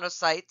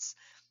 monocytes,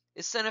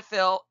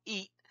 eosinophil,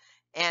 eat,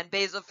 and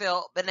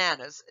basophil,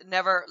 bananas.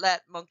 Never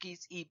let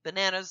monkeys eat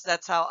bananas.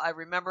 That's how I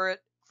remember it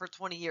for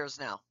 20 years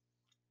now.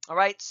 All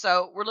right,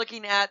 so we're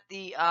looking at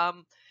the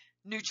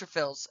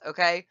neutrophils,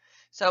 okay?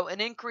 So an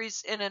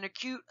increase in an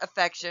acute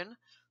affection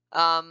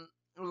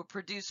will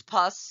produce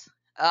pus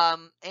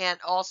and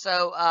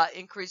also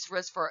increased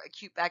risk for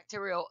acute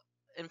bacterial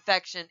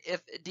infection if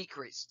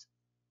decreased.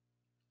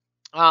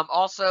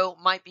 Also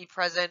might be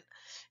present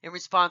in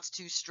response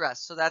to stress.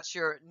 So that's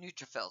your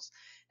neutrophils.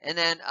 And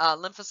then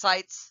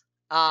lymphocytes,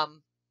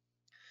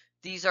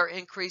 these are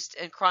increased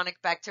in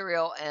chronic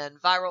bacterial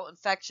and viral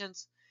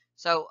infections.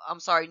 So I'm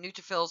sorry,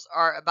 neutrophils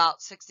are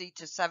about 60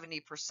 to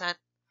 70%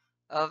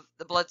 of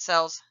the blood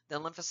cells. The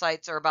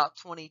lymphocytes are about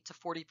 20 to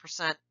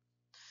 40%.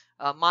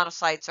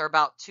 Monocytes are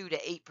about 2 to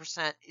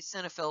 8%.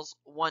 Eosinophils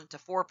 1 to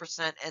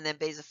 4%, and then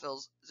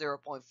basophils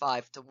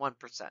 0.5 to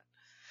 1%.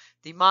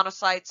 The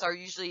monocytes are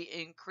usually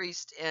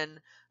increased in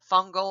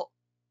fungal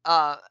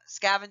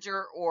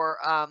scavenger or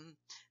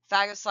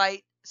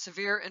phagocyte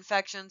severe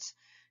infections.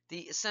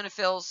 The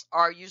eosinophils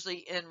are usually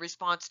in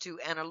response to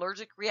an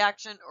allergic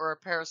reaction or a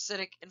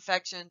parasitic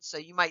infection. So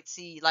you might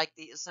see like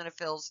the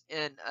eosinophils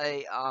in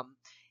a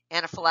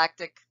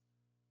anaphylactic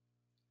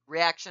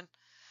reaction.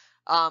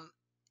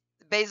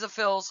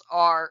 Basophils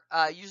are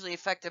usually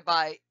affected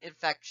by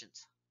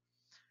infections.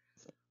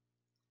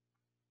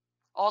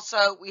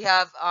 Also, we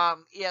have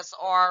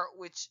ESR,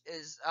 which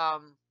is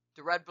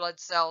the red blood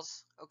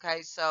cells.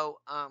 Okay, so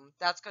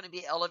that's going to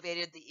be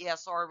elevated, the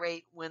ESR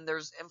rate, when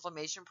there's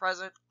inflammation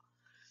present.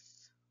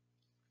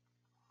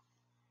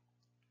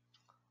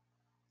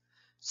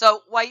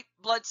 So white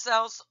blood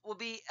cells will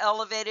be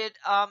elevated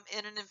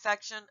in an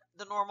infection.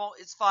 The normal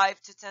is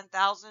 5 to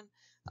 10,000.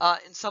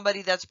 In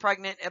somebody that's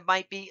pregnant, it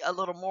might be a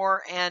little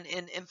more, and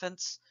in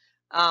infants,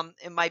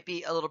 it might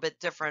be a little bit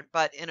different.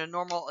 But in a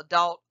normal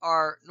adult,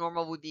 our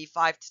normal would be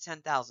 5 to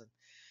 10,000.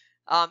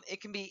 It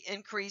can be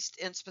increased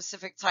in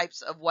specific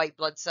types of white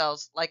blood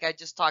cells, like I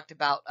just talked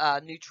about,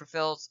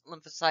 neutrophils,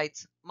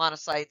 lymphocytes,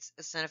 monocytes,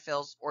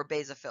 eosinophils, or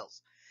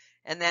basophils.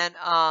 And then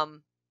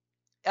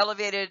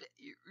elevated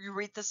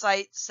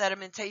erythrocyte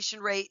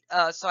sedimentation rate.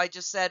 So I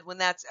just said when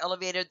that's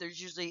elevated,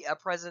 there's usually a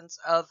presence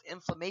of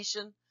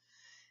inflammation.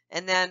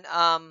 And then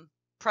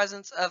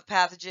presence of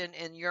pathogen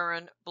in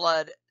urine,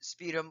 blood,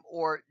 sputum,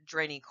 or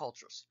draining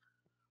cultures.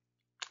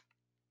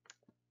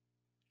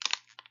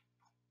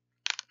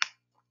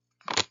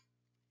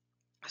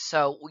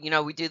 So,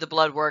 we do the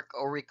blood work,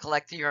 or we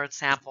collect the urine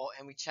sample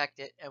and we checked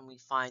it and we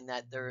find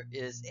that there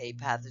is a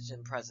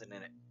pathogen present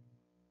in it.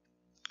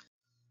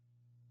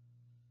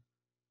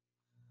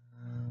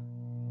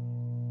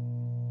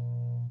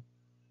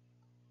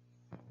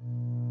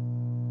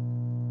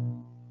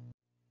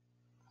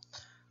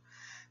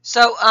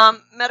 So,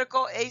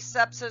 medical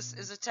asepsis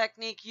is a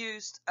technique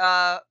used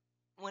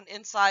when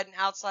inside and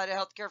outside of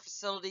healthcare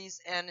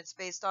facilities, and it's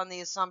based on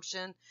the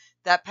assumption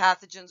that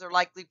pathogens are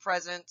likely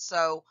present.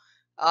 So,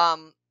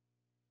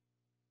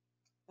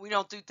 we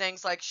don't do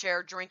things like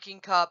share drinking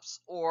cups,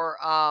 or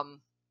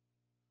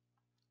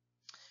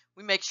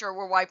we make sure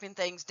we're wiping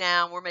things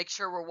down. We make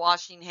sure we're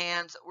washing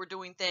hands. We're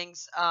doing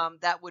things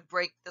that would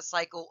break the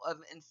cycle of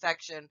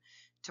infection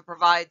to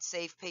provide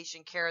safe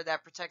patient care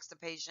that protects the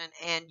patient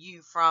and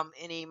you from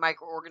any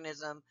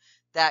microorganism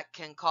that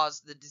can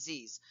cause the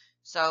disease.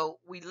 So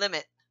we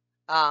limit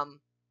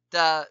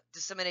the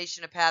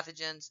dissemination of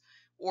pathogens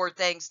or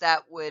things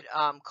that would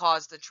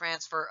cause the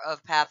transfer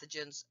of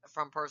pathogens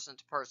from person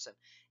to person.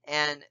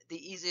 And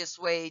the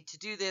easiest way to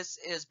do this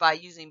is by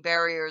using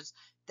barriers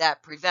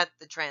that prevent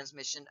the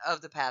transmission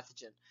of the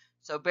pathogen.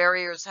 So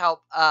barriers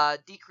help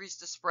decrease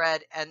the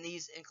spread, and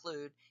these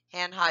include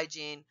hand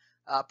hygiene,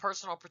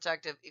 personal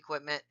protective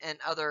equipment, and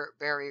other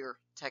barrier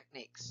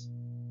techniques.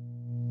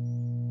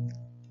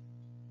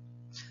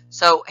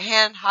 So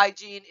hand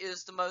hygiene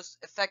is the most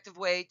effective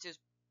way to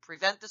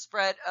prevent the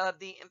spread of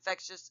the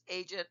infectious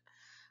agent.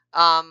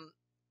 Um,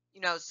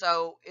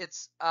 so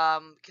it's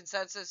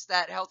consensus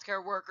that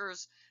healthcare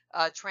workers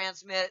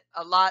transmit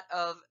a lot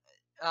of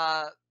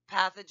uh,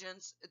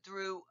 pathogens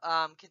through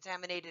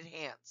contaminated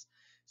hands.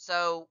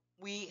 So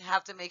we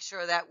have to make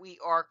sure that we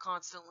are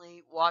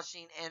constantly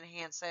washing and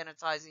hand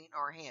sanitizing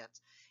our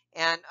hands.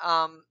 And,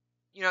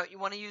 you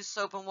want to use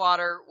soap and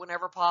water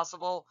whenever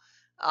possible.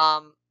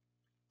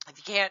 If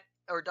you can't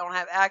or don't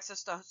have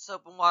access to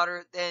soap and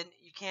water, then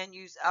you can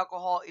use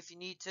alcohol if you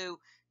need to.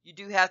 You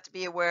do have to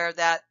be aware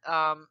that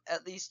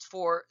at least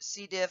for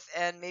C. diff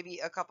and maybe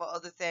a couple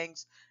other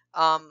things,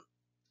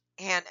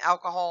 hand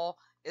alcohol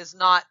is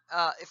not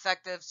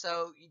effective,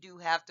 so you do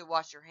have to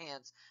wash your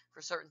hands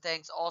for certain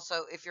things.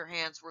 Also, if your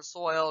hands were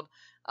soiled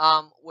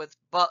with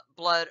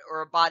blood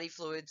or body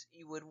fluids,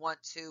 you would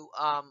want to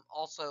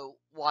also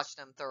wash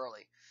them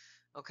thoroughly.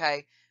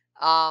 Okay.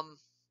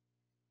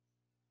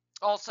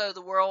 Also,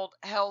 the World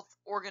Health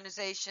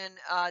Organization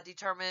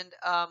determined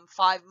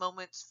 5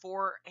 moments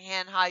for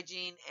hand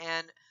hygiene,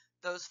 and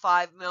those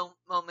 5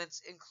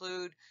 moments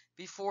include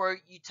before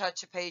you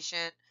touch a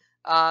patient,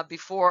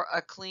 before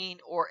a clean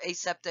or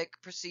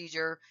aseptic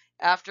procedure,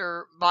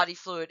 after body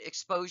fluid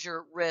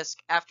exposure risk,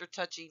 after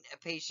touching a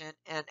patient,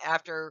 and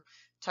after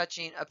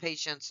touching a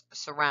patient's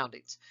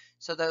surroundings.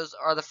 So those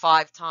are the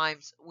 5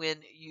 times when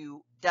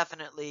you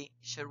definitely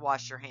should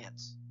wash your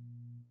hands.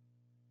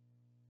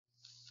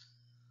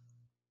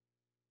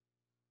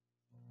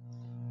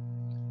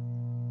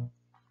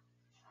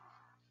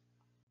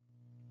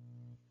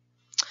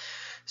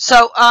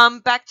 So,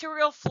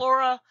 bacterial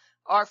flora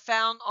are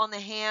found on the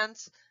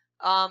hands,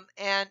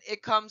 and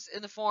it comes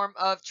in the form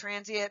of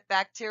transient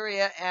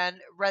bacteria and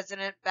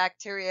resident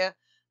bacteria.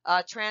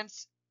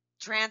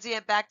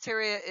 Transient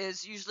bacteria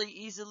is usually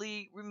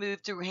easily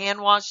removed through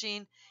hand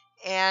washing,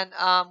 and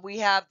we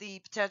have the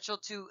potential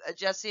to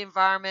adjust the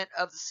environment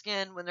of the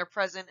skin when they're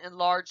present in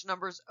large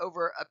numbers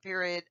over a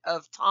period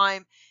of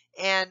time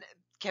and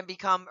can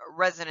become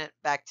resident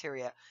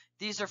bacteria.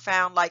 These are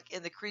found like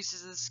in the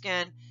creases of the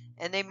skin,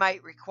 and they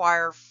might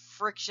require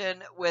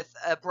friction with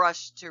a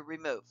brush to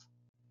remove.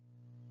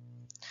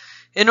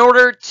 In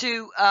order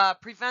to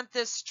prevent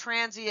this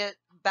transient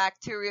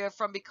bacteria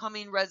from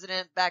becoming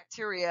resident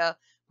bacteria,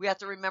 we have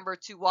to remember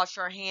to wash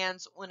our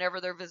hands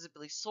whenever they're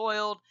visibly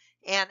soiled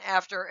and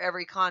after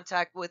every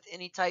contact with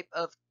any type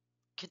of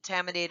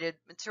contaminated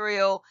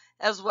material,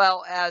 as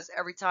well as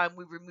every time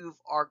we remove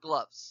our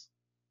gloves.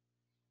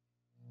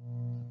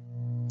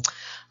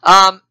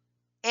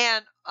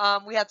 And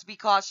we have to be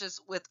cautious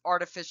with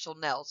artificial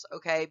nails,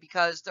 okay,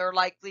 because they're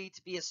likely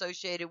to be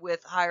associated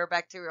with higher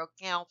bacterial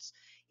counts.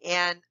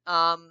 And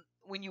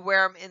when you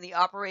wear them in the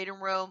operating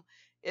room,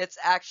 it's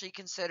actually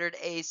considered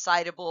a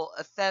citable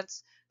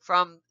offense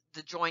from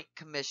the Joint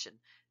Commission.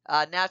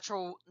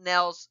 Natural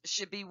nails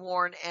should be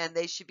worn, and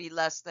they should be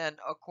less than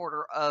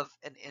 1/4 of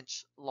an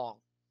inch long.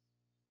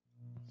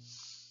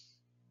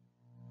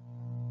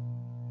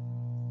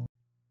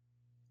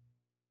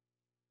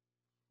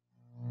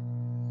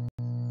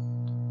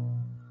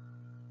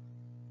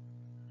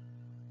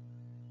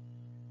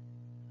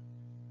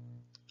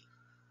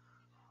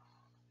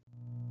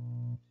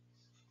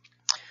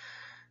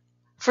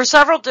 For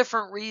several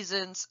different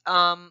reasons,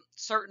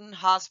 certain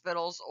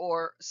hospitals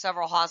or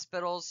several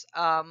hospitals,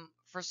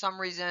 for some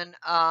reason,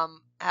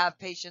 have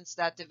patients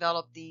that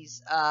develop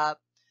these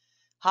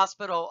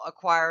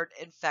hospital-acquired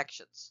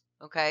infections.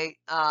 Okay,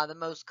 the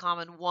most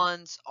common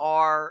ones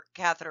are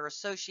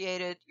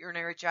catheter-associated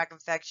urinary tract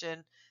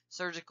infection,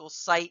 surgical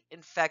site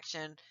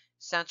infection,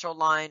 central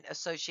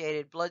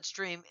line-associated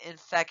bloodstream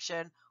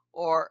infection,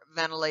 or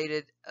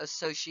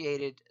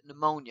ventilated-associated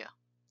pneumonia.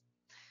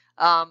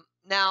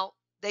 Now,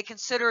 they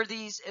consider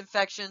these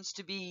infections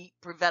to be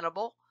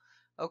preventable,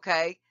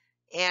 okay?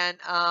 And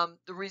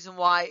the reason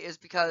why is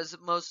because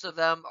most of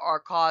them are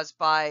caused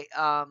by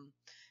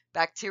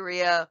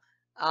bacteria,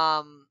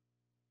 and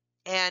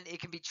it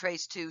can be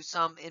traced to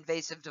some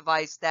invasive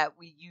device that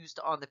we used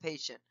on the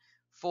patient.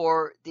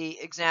 For the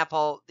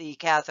example, the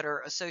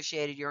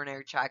catheter-associated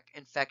urinary tract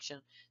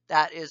infection,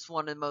 that is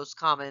one of the most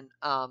common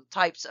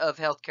types of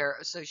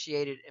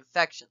healthcare-associated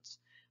infections.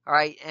 All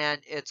right,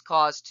 and it's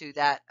caused to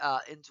that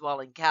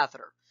indwelling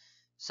catheter.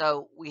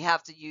 So we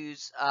have to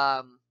use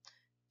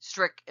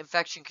strict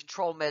infection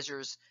control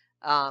measures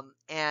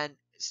and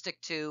stick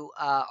to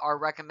our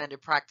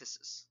recommended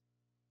practices.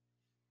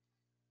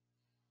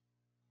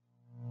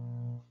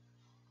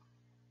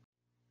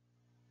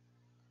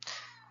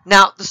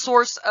 Now, the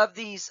source of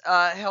these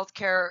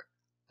healthcare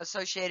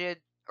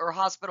associated or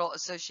hospital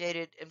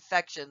associated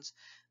infections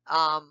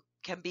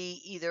can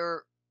be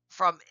either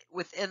from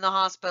within the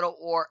hospital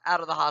or out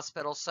of the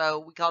hospital. So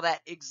we call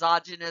that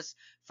exogenous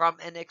from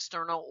an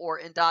external or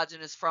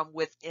endogenous from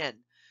within.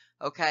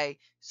 Okay,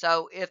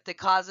 so if the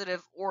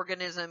causative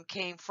organism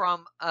came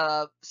from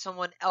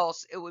someone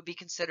else, it would be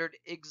considered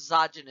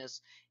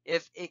exogenous.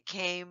 If it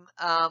came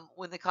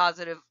when the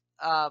causative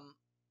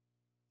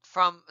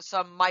from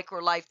some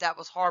microlife that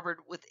was harbored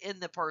within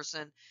the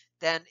person,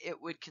 then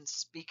it would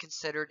be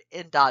considered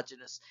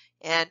endogenous.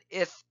 And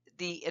if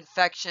the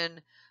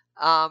infection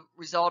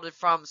resulted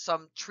from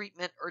some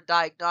treatment or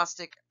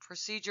diagnostic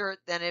procedure,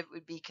 then it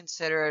would be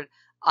considered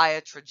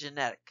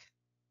iatrogenetic.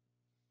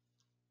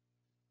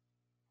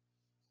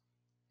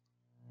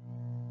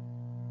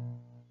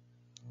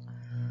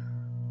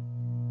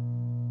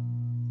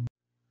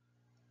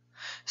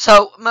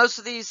 So most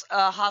of these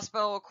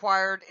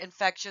hospital-acquired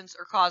infections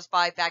are caused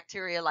by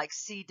bacteria like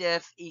C.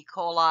 diff, E.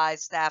 coli,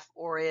 Staph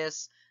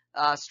aureus,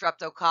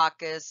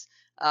 Streptococcus,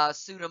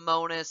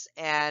 Pseudomonas,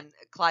 and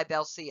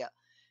Klebsiella.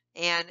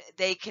 And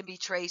they can be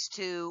traced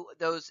to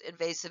those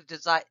invasive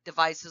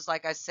devices,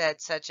 like I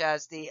said, such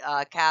as the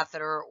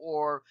catheter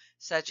or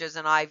such as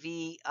an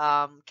IV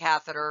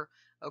catheter,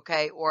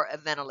 okay, or a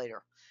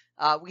ventilator.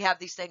 We have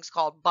these things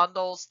called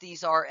bundles.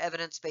 These are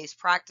evidence-based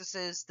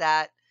practices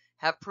that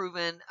have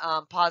proven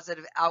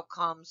positive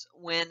outcomes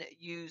when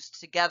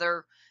used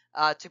together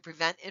to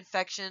prevent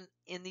infection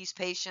in these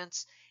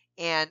patients.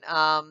 And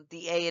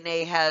the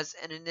ANA has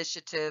an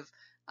initiative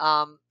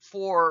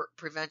for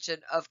prevention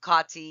of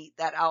COTI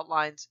that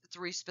outlines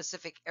 3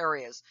 specific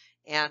areas.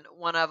 And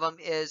one of them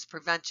is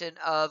prevention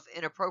of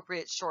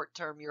inappropriate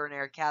short-term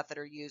urinary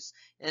catheter use.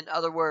 In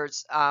other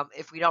words,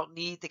 if we don't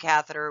need the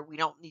catheter, we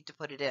don't need to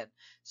put it in.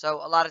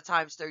 So a lot of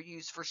times they're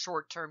used for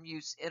short-term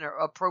use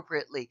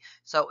inappropriately.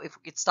 So if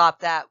we could stop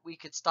that, we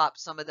could stop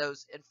some of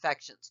those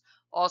infections.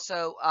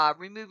 Also,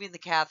 removing the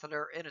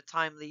catheter in a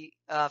timely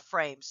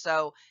frame.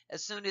 So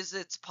as soon as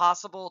it's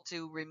possible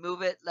to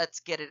remove it,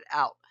 let's get it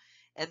out.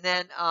 And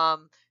then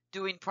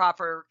doing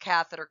proper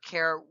catheter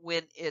care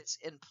when it's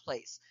in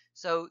place.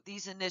 So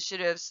these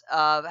initiatives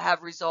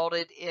have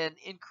resulted in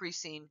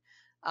increasing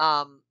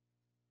um,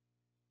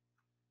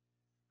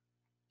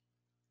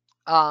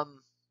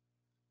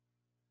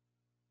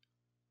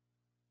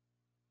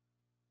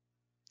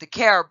 the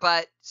care,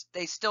 but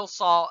they still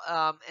saw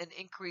an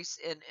increase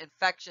in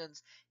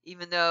infections,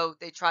 even though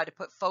they tried to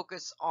put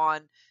focus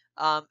on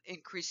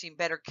increasing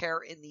better care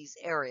in these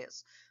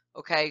areas.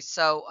 Okay,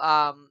 so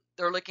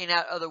they're looking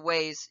at other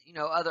ways,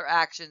 other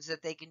actions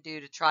that they can do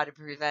to try to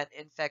prevent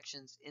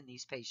infections in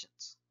these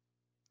patients.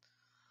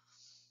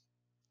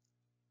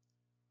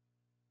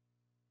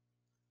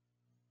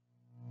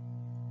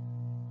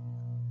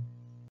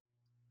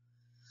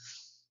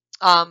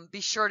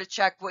 Be sure to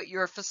check with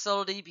your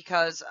facility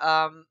because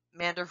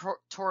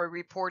mandatory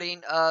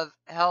reporting of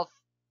health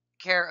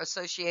care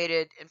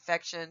associated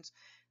infections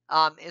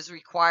is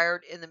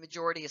required in the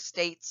majority of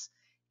states,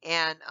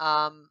 and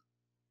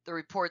the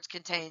reports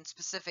contain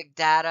specific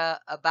data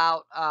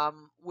about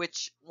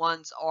which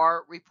ones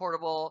are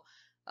reportable,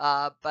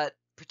 but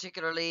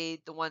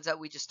particularly the ones that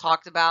we just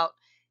talked about.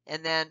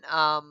 And then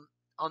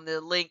on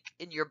the link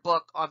in your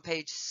book on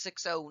page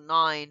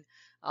 609,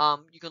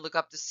 you can look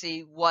up to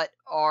see what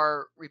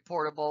are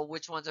reportable,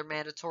 which ones are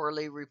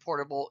mandatorily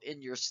reportable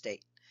in your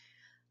state.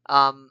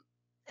 And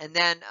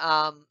then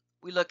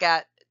we look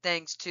at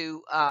things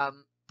to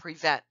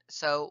prevent.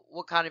 So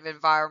what kind of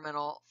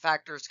environmental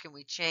factors can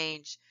we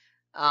change?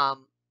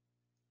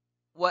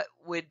 What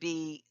would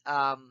be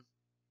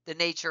the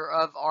nature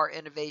of our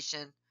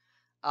innovation?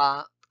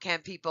 Can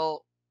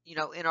people,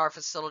 in our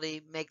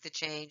facility make the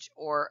change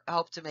or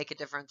help to make a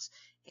difference?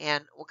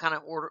 And what kind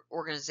of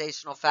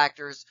organizational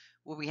factors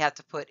will we have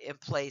to put in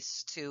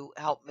place to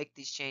help make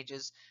these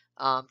changes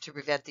to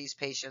prevent these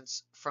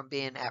patients from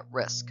being at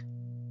risk?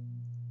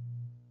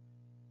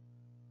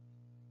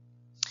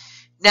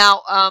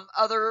 Now,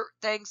 other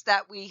things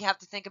that we have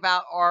to think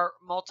about are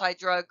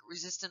multi-drug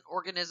resistant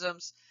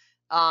organisms.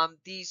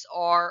 These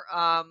are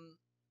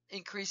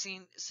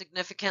increasing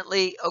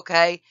significantly,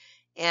 okay,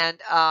 and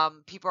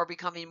people are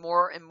becoming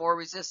more and more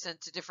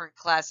resistant to different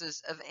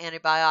classes of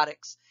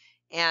antibiotics.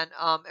 And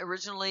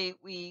originally,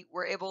 we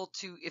were able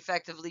to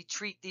effectively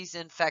treat these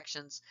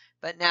infections,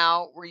 but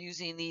now we're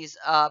using these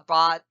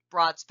broad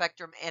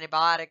spectrum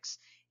antibiotics,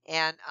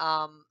 and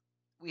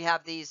we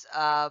have these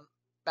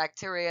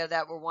bacteria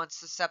that were once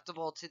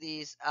susceptible to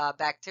these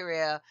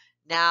bacteria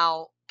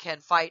now can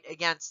fight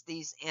against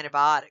these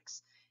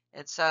antibiotics.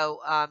 And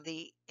so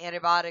the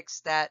antibiotics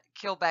that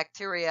kill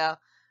bacteria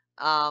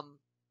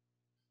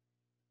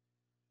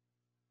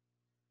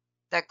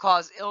that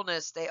cause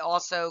illness, they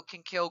also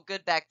can kill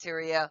good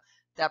bacteria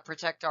that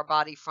protect our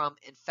body from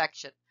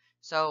infection.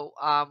 So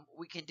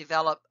we can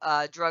develop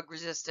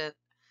drug-resistant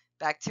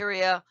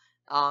bacteria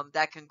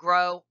that can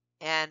grow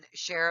and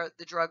share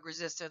the drug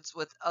resistance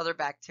with other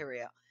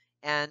bacteria,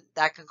 and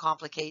that can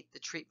complicate the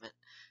treatment.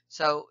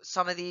 So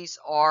some of these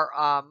are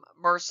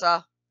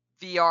MRSA,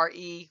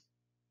 VRE,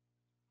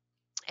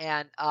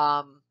 and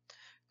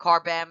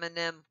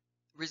carbamazine,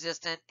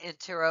 resistant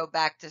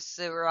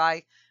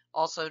enterobactericilli,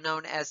 also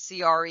known as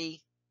CRE.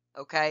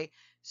 Okay,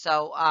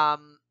 so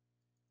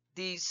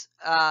these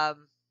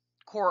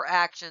core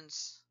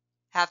actions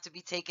have to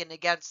be taken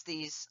against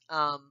these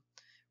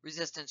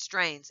resistant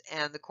strains,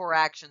 and the core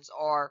actions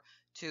are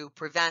to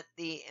prevent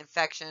the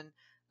infection,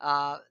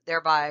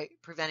 thereby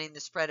preventing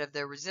the spread of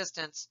the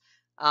resistance,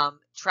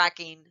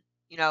 tracking,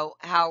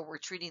 how we're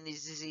treating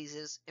these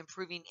diseases,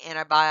 improving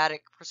antibiotic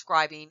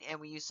prescribing, and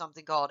we use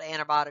something called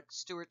antibiotic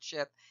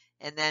stewardship,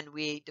 and then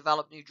we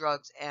develop new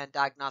drugs and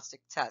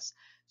diagnostic tests.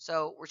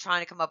 So we're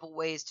trying to come up with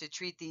ways to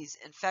treat these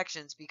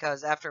infections,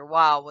 because after a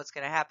while, what's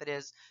going to happen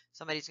is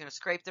somebody's going to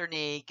scrape their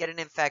knee, get an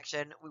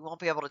infection. We won't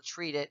be able to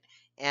treat it,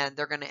 and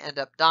they're going to end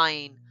up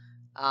dying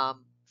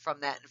from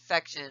that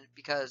infection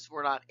because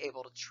we're not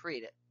able to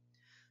treat it.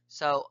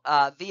 So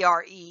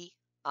VRE,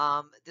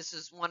 this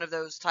is one of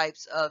those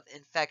types of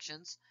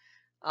infections.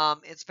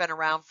 It's been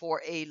around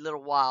for a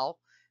little while.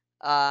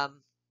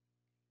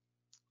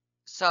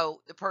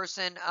 So the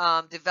person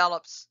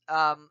develops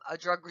a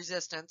drug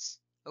resistance,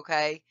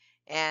 okay,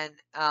 and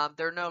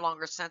they're no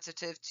longer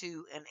sensitive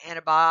to an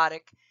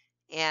antibiotic,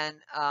 and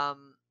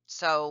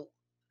so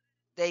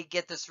they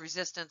get this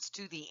resistance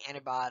to the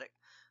antibiotic,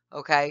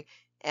 okay,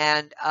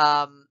 and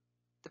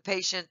the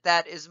patient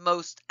that is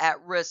most at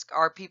risk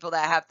are people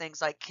that have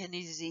things like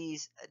kidney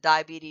disease,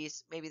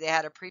 diabetes, maybe they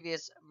had a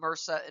previous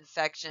MRSA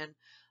infection,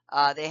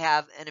 they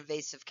have an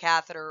invasive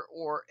catheter,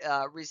 or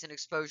recent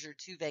exposure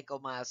to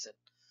vancomycin.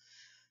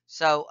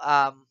 So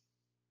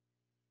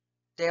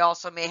they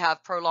also may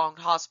have prolonged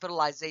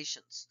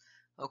hospitalizations.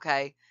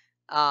 Okay,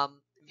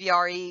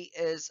 VRE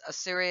is a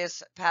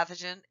serious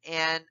pathogen,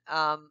 and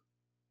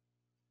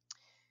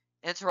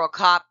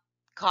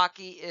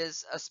enterococci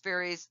is a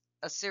series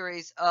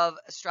of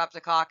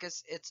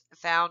streptococcus. It's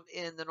found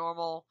in the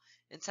normal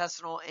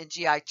intestinal and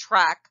GI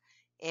tract,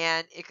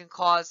 and it can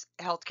cause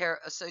healthcare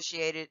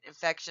associated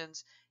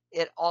infections.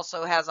 It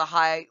also has a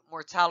high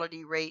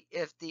mortality rate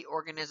if the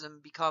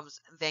organism becomes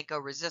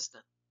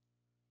vanco-resistant.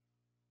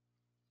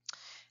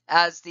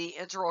 As the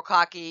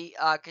enterococci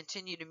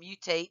continue to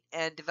mutate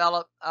and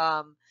develop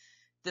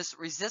this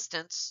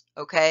resistance,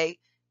 okay,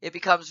 it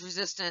becomes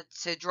resistant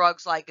to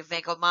drugs like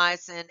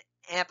vancomycin,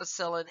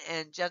 ampicillin,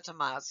 and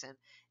gentamicin.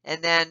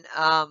 And then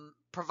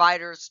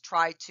providers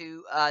try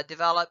to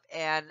develop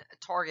and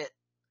target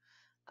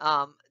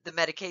the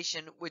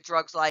medication with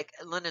drugs like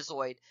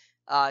linezolid,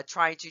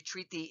 trying to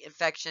treat the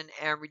infection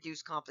and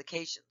reduce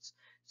complications.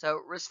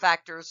 So risk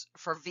factors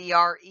for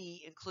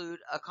VRE include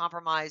a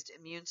compromised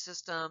immune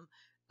system,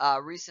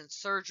 recent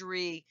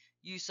surgery,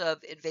 use of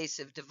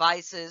invasive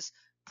devices,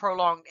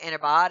 prolonged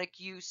antibiotic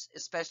use,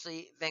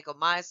 especially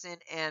vancomycin,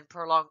 and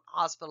prolonged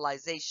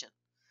hospitalization.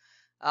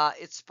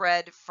 It's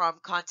spread from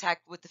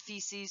contact with the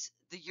feces,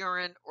 the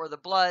urine, or the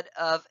blood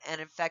of an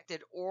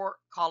infected or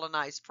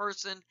colonized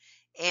person,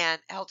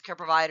 and healthcare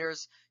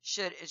providers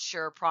should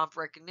ensure prompt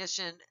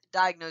recognition,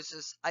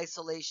 diagnosis,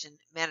 isolation,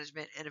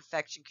 management, and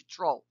infection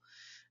control.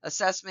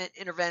 Assessment,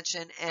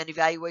 intervention, and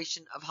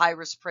evaluation of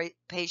high-risk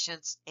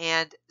patients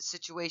and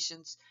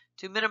situations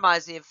to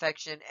minimize the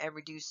infection and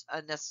reduce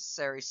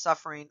unnecessary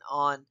suffering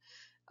on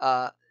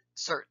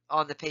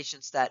the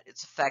patients that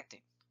it's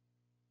affecting.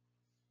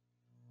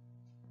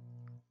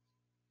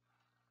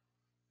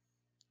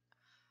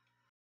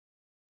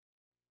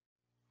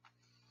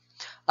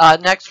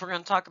 Next, we're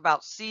going to talk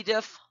about C.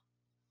 diff.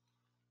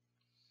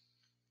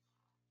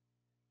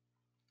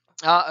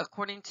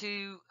 According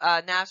to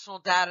national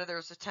data,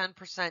 there's a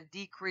 10%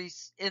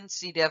 decrease in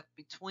C. diff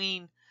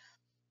between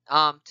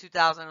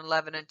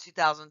 2011 and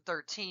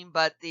 2013,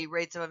 but the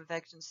rates of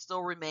infection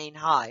still remain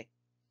high.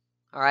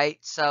 All right,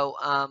 so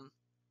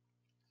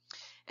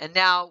and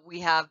now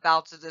we have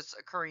bouts of this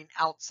occurring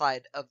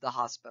outside of the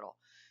hospital,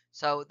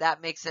 so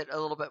that makes it a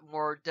little bit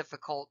more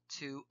difficult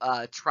to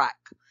track.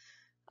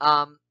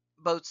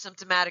 Both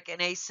symptomatic and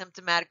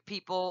asymptomatic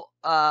people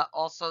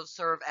also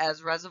serve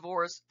as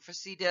reservoirs for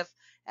C. diff,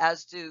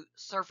 as do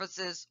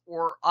surfaces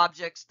or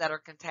objects that are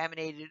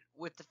contaminated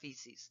with the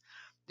feces.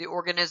 The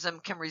organism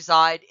can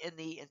reside in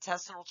the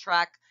intestinal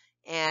tract,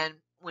 and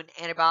when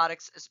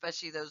antibiotics,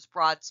 especially those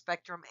broad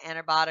spectrum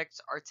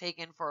antibiotics, are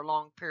taken for a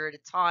long period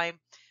of time,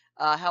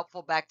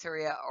 helpful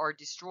bacteria are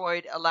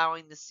destroyed,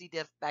 allowing the C.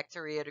 diff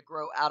bacteria to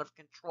grow out of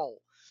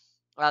control.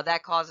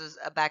 That causes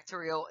a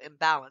bacterial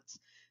imbalance.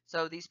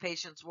 So these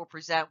patients will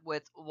present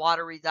with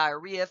watery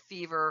diarrhea,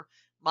 fever,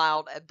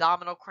 mild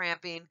abdominal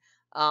cramping.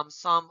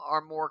 Some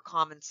are more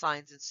common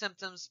signs and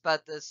symptoms,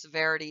 but the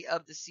severity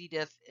of the C.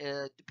 diff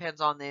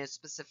depends on the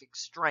specific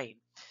strain.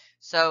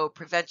 So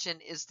prevention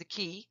is the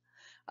key.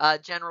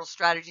 General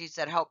strategies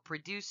that help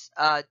reduce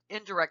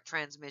indirect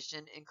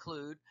transmission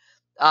include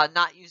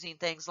not using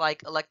things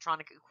like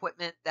electronic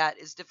equipment that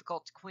is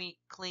difficult to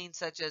clean,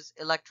 such as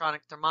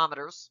electronic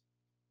thermometers.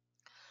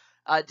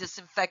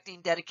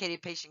 Disinfecting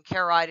dedicated patient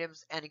care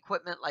items and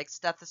equipment like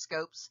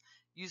stethoscopes,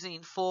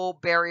 using full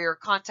barrier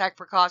contact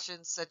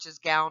precautions such as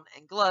gown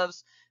and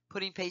gloves,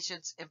 putting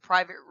patients in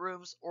private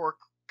rooms or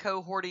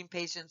cohorting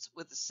patients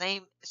with the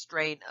same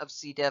strain of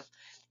C. diff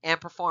and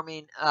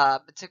performing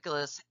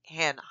meticulous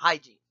hand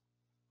hygiene.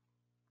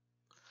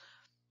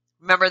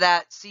 Remember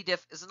that C.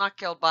 diff is not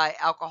killed by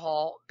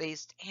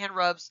alcohol-based hand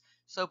rubs.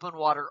 Soap and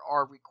water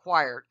are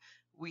required.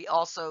 We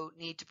also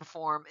need to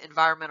perform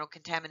environmental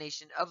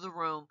contamination of the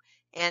room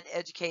and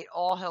educate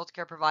all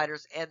healthcare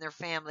providers and their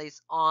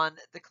families on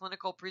the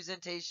clinical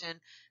presentation,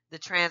 the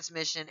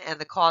transmission, and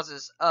the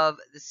causes of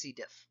the C.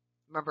 diff.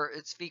 Remember,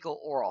 it's fecal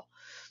oral.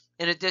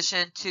 In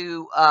addition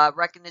to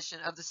recognition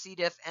of the C.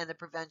 diff and the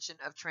prevention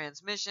of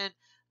transmission,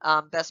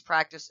 best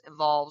practice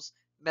involves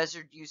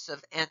measured use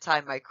of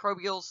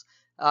antimicrobials,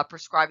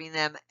 prescribing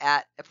them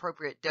at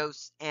appropriate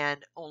dose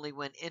and only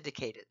when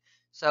indicated.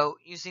 So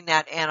using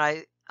that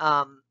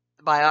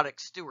antibiotic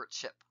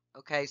stewardship,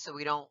 okay, so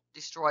we don't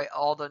destroy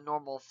all the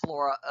normal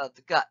flora of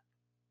the gut.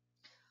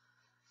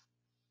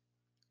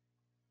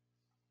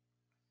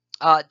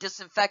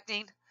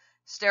 Disinfecting,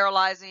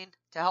 sterilizing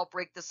to help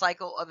break the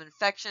cycle of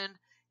infection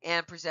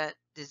and prevent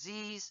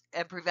disease.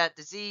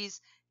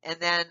 And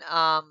then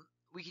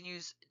we can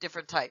use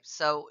different types.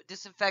 So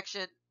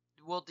disinfection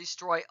will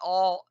destroy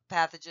all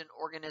pathogen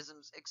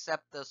organisms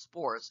except the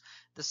spores.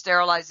 The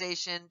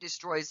sterilization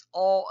destroys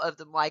all of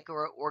the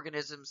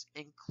microorganisms,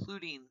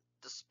 including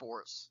the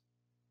spores.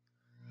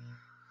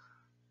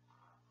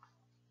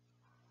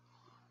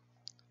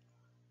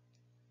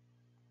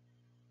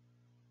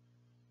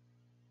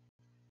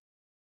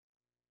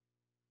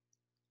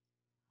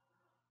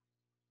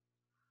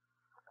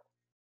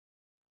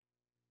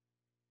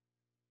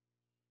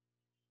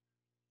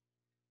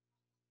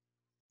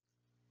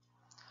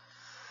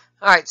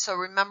 All right, so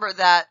remember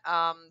that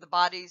the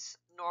body's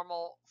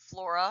normal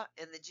flora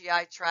in the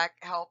GI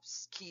tract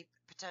helps keep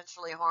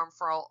potentially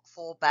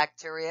harmful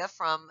bacteria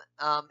from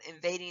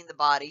invading the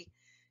body.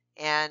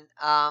 And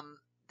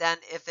then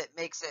if it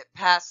makes it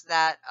past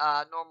that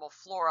normal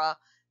flora,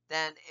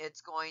 then it's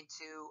going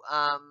to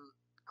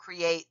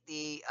create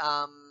the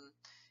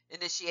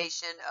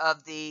initiation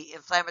of the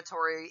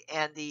inflammatory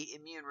and the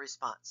immune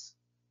response.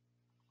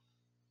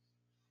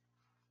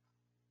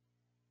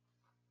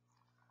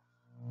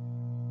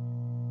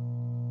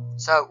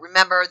 So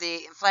remember,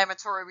 the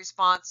inflammatory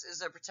response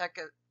is a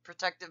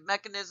protective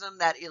mechanism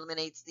that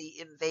eliminates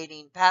the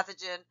invading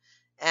pathogen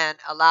and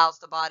allows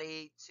the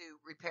body to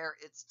repair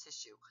its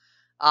tissue.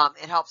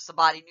 It helps the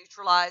body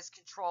neutralize,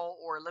 control,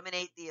 or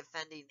eliminate the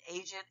offending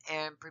agent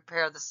and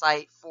prepare the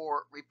site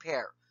for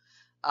repair.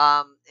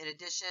 In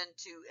addition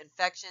to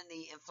infection,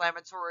 the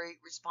inflammatory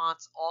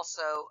response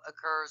also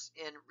occurs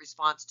in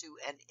response to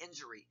an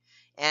injury,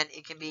 and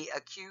it can be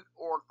acute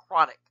or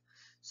chronic.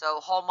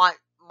 So hallmark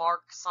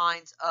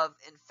signs of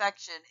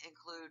infection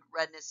include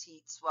redness,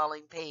 heat,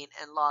 swelling, pain,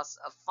 and loss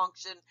of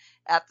function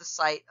at the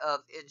site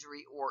of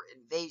injury or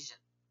invasion.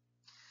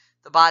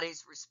 The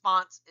body's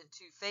response in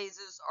two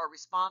phases are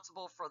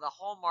responsible for the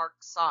hallmark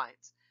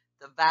signs,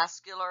 the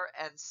vascular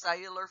and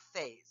cellular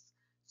phase.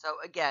 So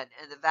again,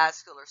 in the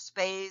vascular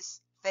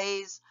phase,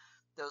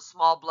 those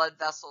small blood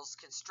vessels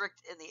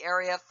constrict in the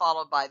area,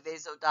 followed by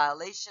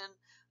vasodilation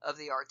of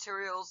the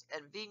arterioles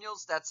and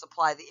venules that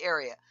supply the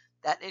area.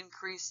 That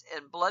increase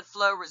in blood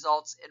flow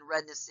results in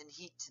redness and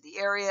heat to the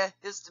area.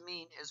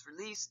 Histamine is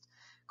released,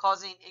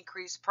 causing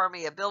increased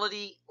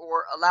permeability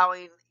or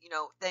allowing,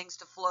 things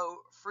to flow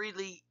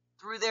freely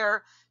through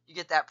there. You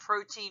get that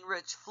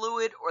protein-rich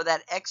fluid or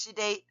that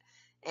exudate,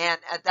 and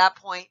at that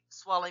point,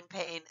 swelling,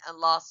 pain, and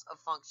loss of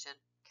function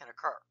can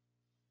occur.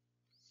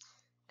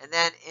 And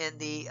then in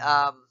the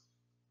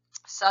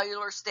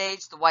cellular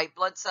stage, the white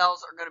blood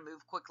cells are going to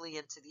move quickly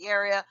into the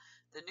area.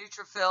 The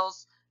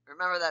neutrophils,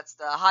 remember that's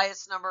the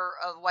highest number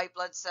of white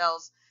blood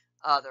cells.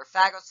 They're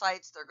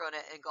phagocytes. They're going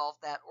to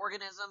engulf that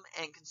organism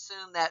and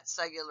consume that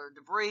cellular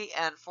debris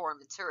and foreign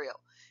material.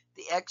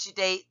 The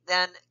exudate,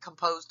 then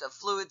composed of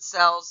fluid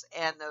cells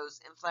and those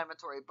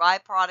inflammatory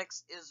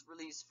byproducts, is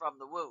released from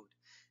the wound.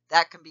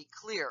 That can be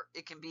clear.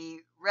 It can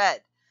be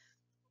red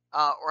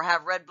or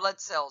have red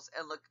blood cells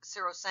and look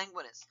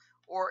serosanguinous,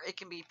 or it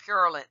can be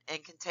purulent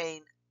and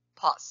contain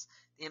pus.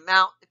 The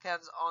amount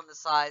depends on the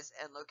size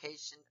and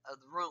location of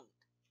the wound.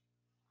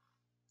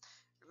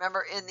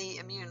 Remember, in the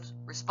immune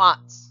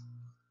response.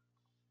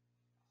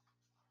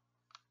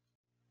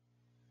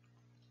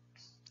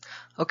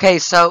 Okay,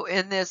 so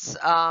in this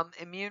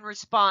immune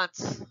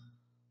response,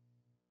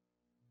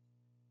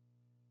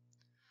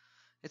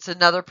 it's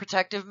another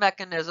protective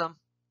mechanism,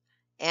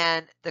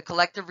 and the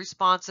collective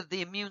response of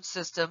the immune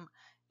system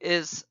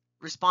is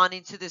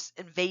responding to this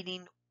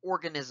invading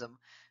organism.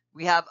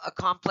 We have a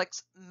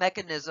complex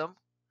mechanism,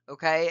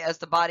 okay, as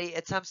the body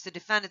attempts to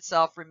defend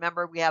itself.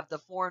 Remember, we have the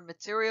foreign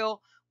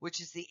material, which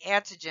is the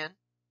antigen,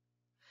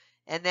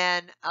 and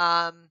then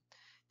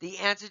the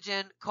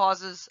antigen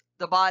causes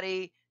the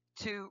body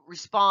to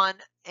respond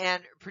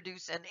and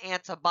produce an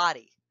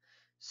antibody.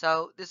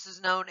 So this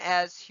is known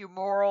as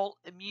humoral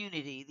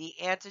immunity, the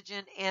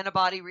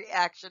antigen-antibody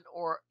reaction,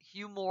 or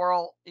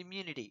humoral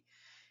immunity.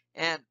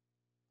 And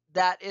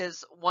that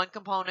is one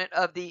component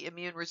of the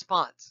immune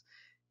response.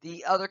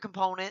 The other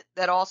component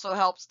that also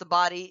helps the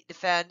body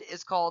defend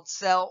is called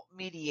cell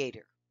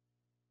mediator.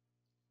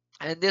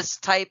 And this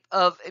type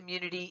of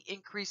immunity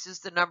increases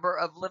the number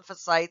of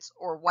lymphocytes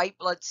or white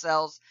blood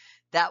cells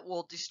that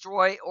will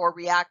destroy or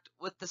react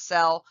with the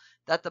cell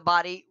that the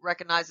body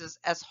recognizes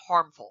as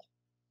harmful.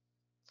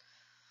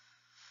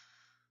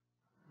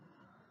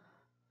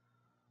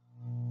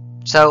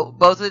 So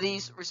both of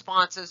these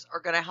responses are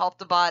going to help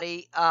the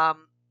body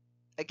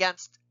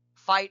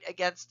fight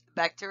against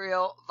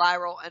bacterial,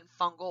 viral, and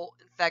fungal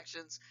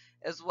infections,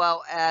 as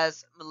well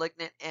as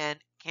malignant and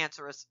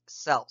cancerous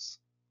cells.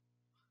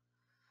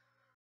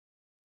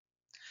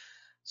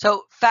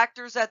 So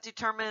factors that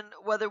determine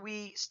whether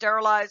we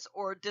sterilize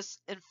or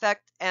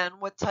disinfect and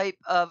what type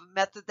of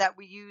method that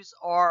we use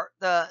are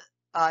the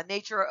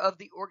nature of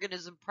the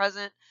organism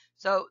present.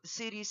 So the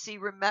CDC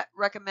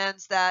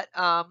recommends that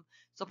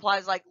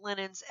supplies like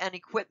linens and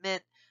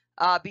equipment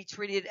be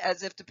treated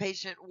as if the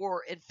patient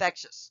were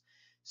infectious.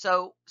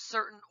 So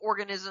certain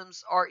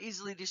organisms are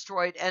easily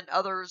destroyed and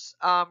others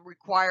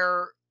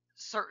require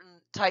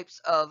certain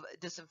types of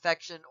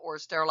disinfection or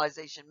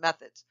sterilization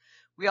methods.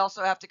 We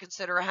also have to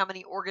consider how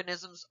many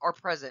organisms are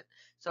present.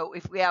 So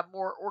if we have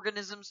more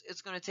organisms,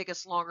 it's going to take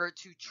us longer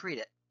to treat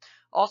it.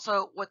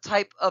 Also, what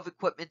type of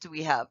equipment do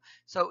we have?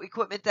 So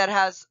equipment that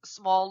has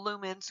small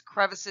lumens,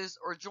 crevices,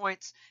 or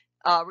joints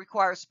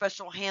requires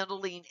special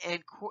handling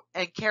and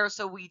care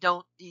so we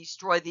don't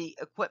destroy the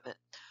equipment.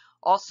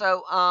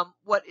 Also,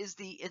 what is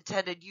the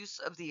intended use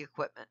of the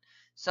equipment?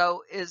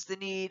 So is the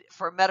need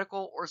for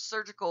medical or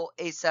surgical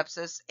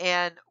asepsis,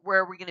 and where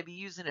are we going to be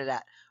using it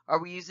at? Are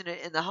we using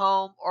it in the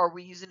home, or are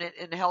we using it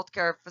in a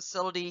healthcare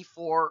facility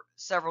for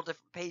several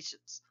different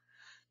patients?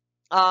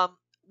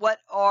 What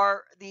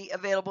are the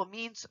available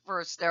means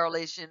for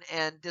sterilization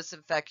and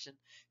disinfection?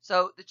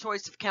 So the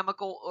choice of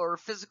chemical or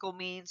physical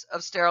means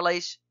of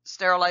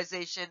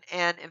sterilization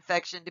and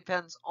infection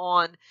depends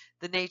on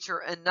the nature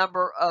and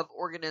number of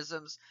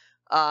organisms,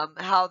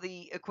 how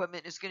the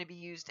equipment is going to be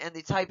used, and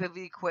the type of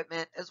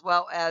equipment, as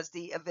well as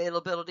the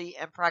availability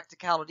and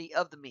practicality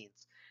of the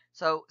means.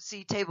 So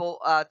see table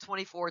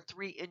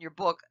 24.3 in your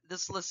book.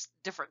 This lists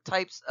different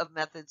types of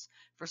methods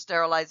for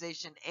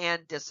sterilization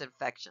and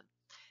disinfection.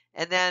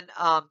 And then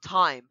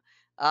time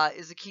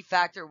is a key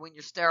factor when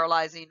you're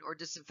sterilizing or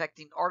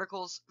disinfecting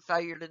articles.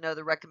 Failure to know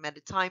the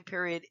recommended time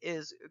period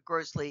is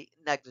grossly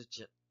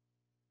negligent.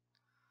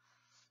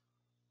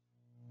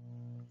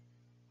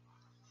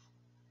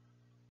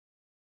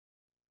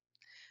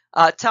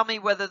 Tell me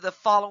whether the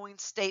following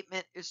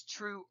statement is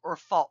true or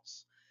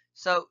false.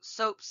 So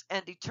soaps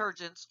and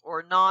detergents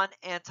or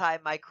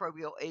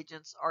non-antimicrobial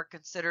agents are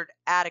considered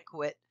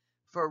adequate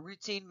for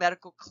routine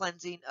medical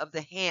cleansing of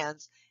the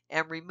hands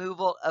and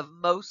removal of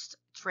most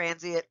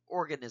transient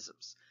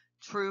organisms.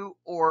 True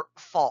or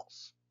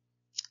false?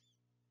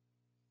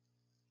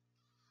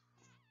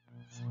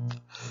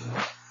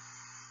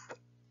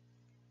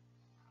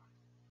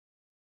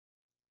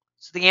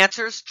 So the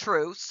answer is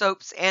true.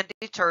 Soaps and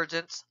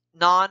detergents,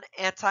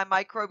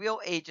 non-antimicrobial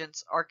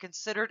agents, are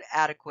considered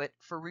adequate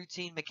for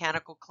routine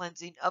mechanical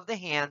cleansing of the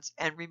hands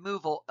and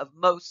removal of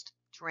most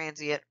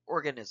transient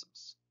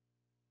organisms.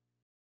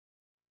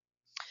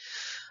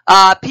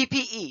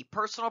 PPE,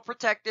 personal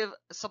protective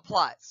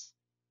supplies.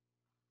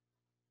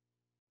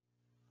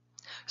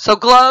 So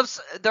gloves,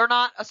 they're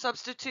not a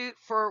substitute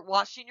for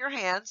washing your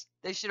hands.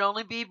 They should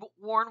only be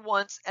worn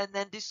once and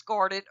then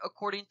discarded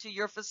according to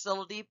your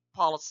facility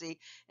policy.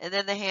 And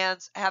then the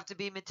hands have to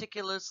be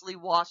meticulously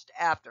washed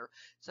after.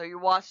 So you're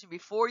washing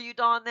before you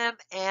don them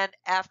and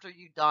after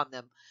you don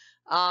them.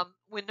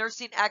 When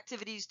nursing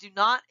activities do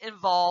not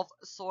involve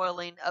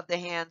soiling of the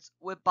hands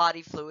with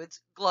body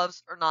fluids,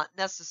 gloves are not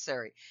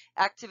necessary.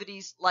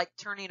 Activities like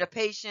turning a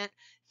patient,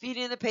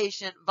 feeding the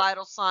patient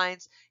vital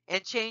signs,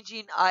 and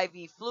changing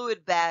IV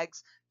fluid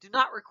bags do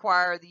not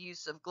require the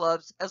use of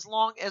gloves as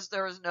long as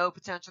there is no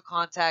potential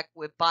contact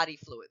with body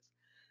fluids.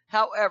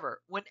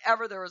 However,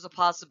 whenever there is a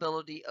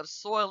possibility of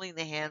soiling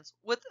the hands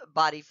with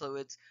body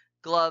fluids,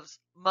 gloves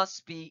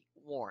must be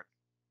worn.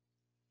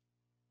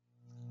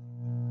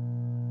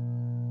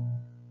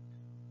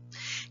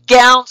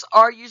 Gowns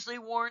are usually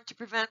worn to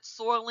prevent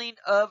soiling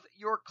of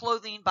your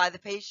clothing by the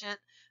patient,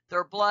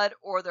 their blood,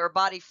 or their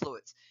body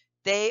fluids.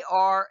 They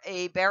are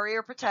a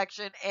barrier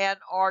protection and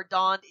are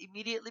donned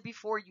immediately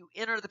before you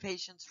enter the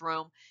patient's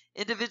room.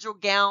 Individual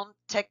gown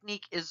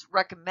technique is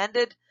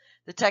recommended.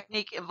 The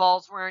technique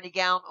involves wearing a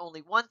gown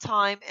only one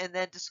time and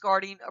then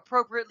discarding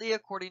appropriately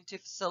according to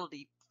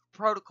facility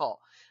protocol.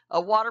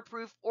 A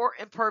waterproof or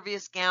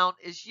impervious gown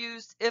is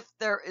used if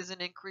there is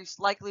an increased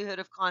likelihood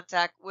of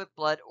contact with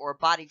blood or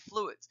body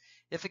fluids.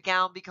 If a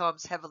gown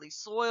becomes heavily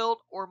soiled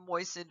or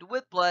moistened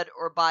with blood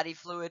or body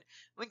fluid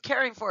when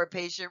caring for a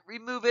patient,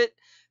 remove it,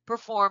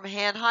 perform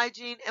hand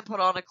hygiene, and put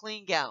on a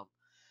clean gown.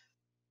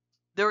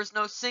 There is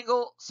no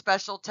single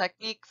special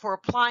technique for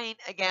applying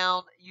a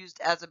gown used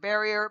as a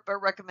barrier,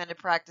 but recommended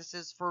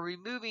practices for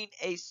removing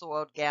a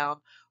soiled gown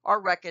are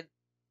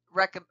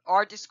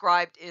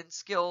described in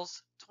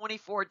Skills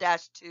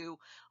 24-2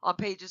 on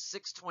pages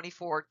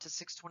 624 to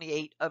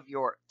 628 of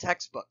your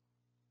textbook.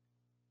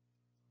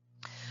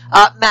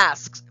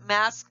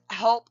 Masks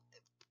help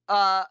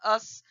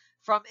us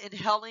from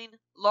inhaling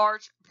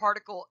large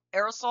particle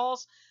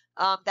aerosols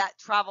that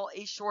travel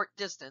a short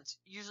distance,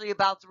 usually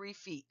about 3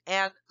 feet,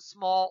 and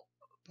small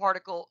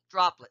particle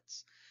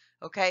droplets,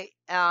 okay,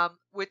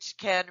 which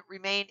can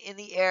remain in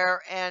the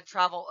air and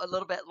travel a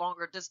little bit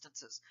longer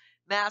distances.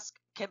 Masks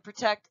can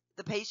protect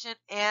the patient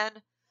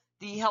and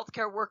the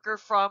healthcare worker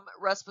from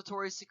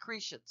respiratory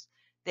secretions.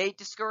 They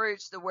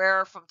discourage the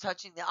wearer from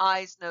touching the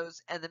eyes,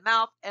 nose, and the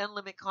mouth and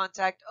limit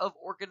contact of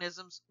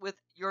organisms with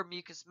your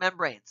mucous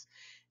membranes.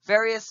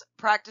 Various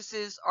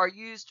practices are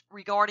used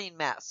regarding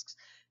masks.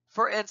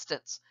 For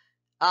instance,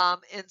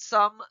 in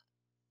some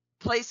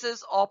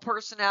places, all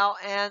personnel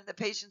and the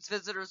patient's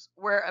visitors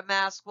wear a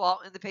mask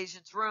while in the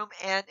patient's room,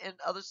 and in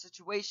other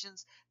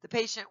situations, the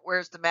patient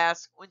wears the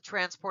mask when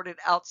transported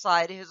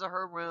outside his or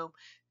her room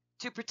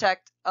to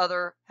protect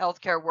other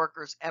healthcare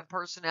workers and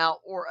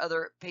personnel or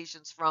other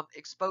patients from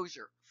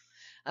exposure.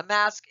 A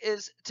mask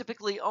is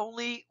typically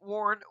only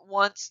worn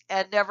once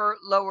and never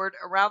lowered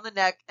around the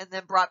neck and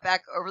then brought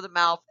back over the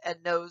mouth and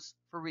nose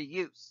for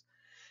reuse.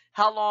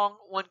 How long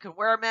one can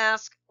wear a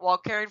mask while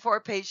caring for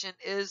a patient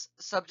is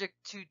subject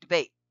to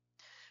debate.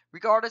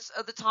 Regardless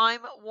of the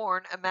time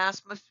worn, a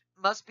mask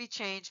must be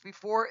changed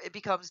before it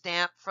becomes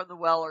damp from the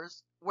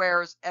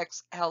wearer's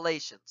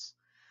exhalations.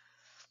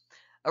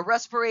 A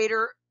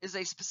respirator is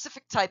a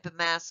specific type of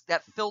mask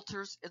that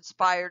filters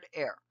inspired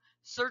air.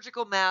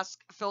 Surgical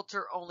masks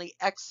filter only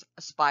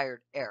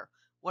expired air.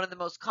 One of the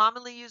most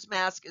commonly used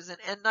masks is an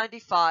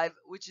N95,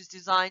 which is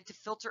designed to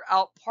filter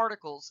out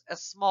particles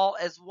as small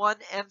as 1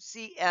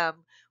 mcm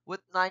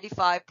with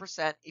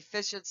 95%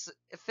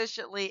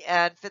 efficiently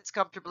and fits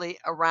comfortably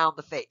around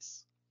the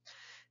face.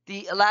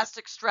 The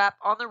elastic strap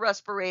on the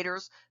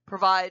respirators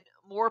provide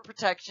more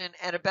protection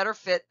and a better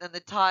fit than the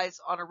ties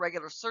on a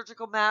regular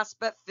surgical mask,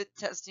 but fit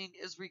testing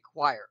is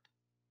required.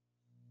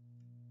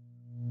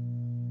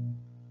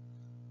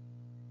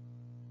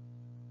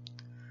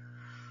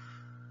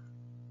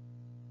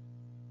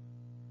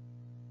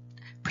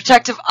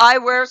 Protective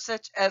eyewear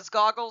such as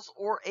goggles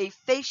or a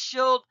face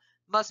shield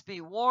must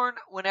be worn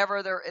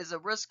whenever there is a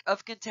risk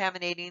of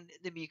contaminating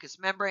the mucous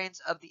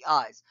membranes of the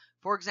eyes.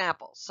 For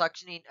example,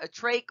 suctioning a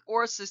trach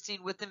or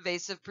assisting with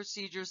invasive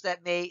procedures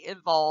that may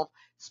involve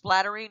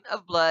splattering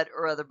of blood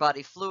or other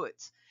body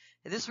fluids.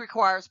 And this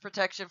requires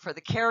protection for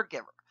the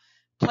caregiver.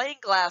 Plain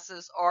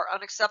glasses are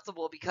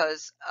unacceptable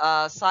because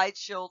side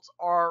shields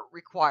are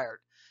required.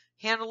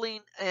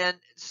 Handling and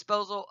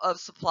disposal of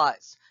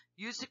supplies.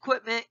 Used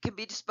equipment can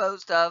be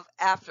disposed of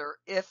after,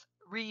 if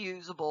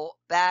reusable,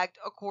 bagged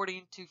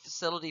according to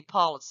facility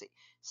policy.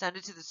 Send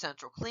it to the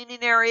central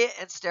cleaning area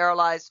and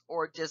sterilized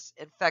or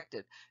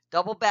disinfected.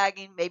 Double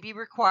bagging may be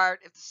required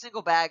if the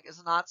single bag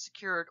is not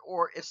secured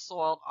or if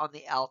soiled on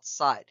the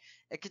outside.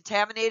 A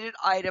contaminated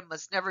item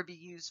must never be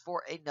used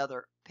for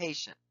another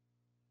patient.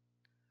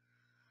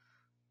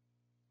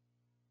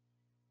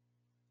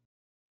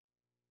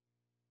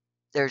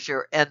 There's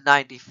your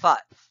N95.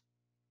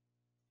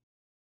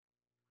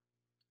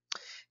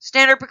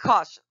 Standard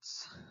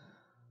precautions.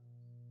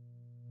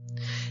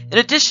 In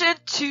addition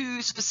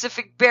to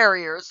specific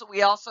barriers,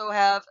 we also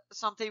have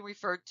something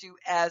referred to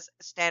as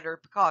standard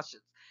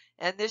precautions.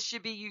 And this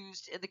should be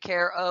used in the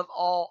care of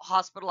all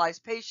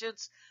hospitalized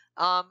patients,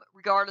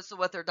 regardless of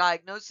what their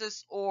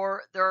diagnosis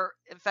or their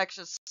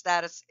infectious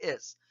status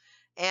is.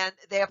 And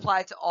they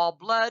apply to all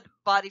blood,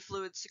 body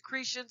fluid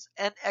secretions,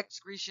 and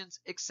excretions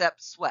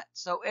except sweat.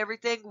 So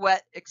everything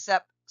wet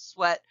except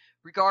sweat,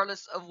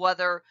 regardless of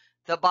whether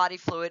the body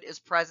fluid is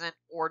present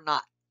or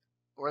not,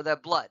 or the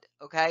blood,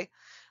 okay?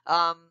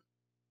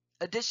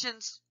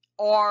 Additions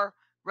are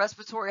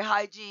respiratory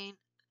hygiene,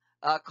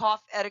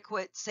 cough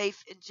etiquette,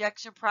 safe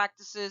injection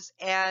practices,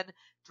 and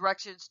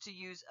directions to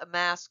use a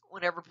mask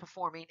whenever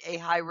performing a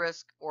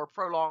high-risk or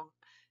prolonged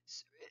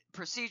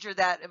procedure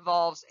that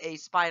involves a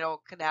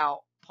spinal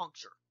canal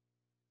puncture.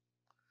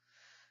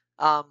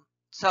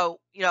 So,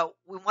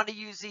 we want to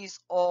use these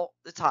all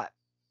the time.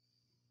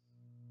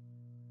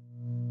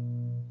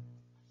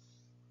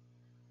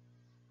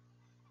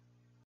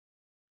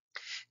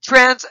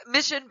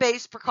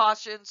 Transmission-based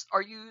precautions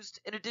are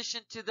used in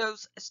addition to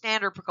those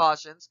standard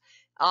precautions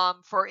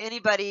for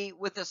anybody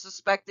with a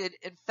suspected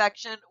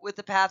infection with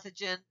a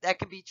pathogen that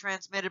can be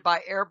transmitted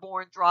by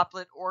airborne,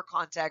 droplet, or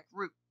contact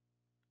route.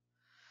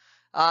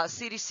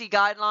 CDC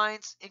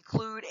guidelines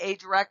include a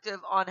directive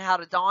on how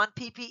to don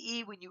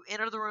PPE when you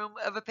enter the room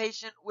of a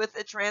patient with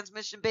a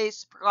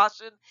transmission-based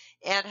precaution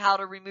and how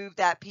to remove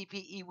that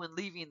PPE when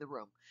leaving the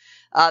room.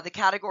 The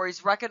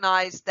categories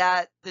recognize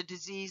that the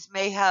disease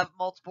may have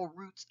multiple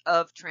routes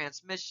of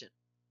transmission.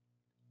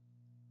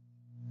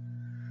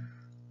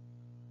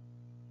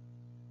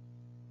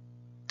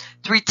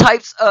 Three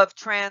types of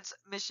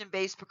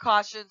transmission-based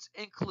precautions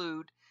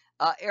include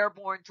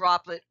airborne,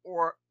 droplet,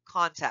 or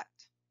contact.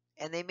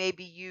 And they may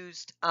be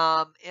used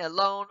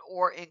alone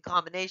or in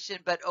combination,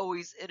 but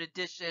always in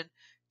addition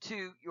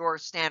to your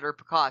standard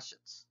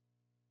precautions.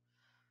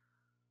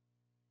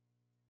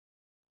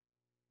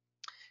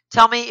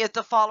 Tell me if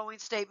the following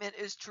statement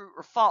is true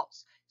or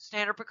false.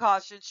 Standard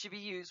precautions should be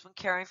used when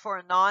caring for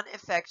a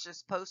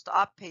non-infectious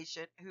post-op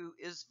patient who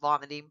is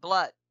vomiting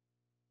blood.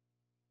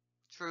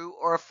 True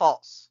or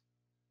false?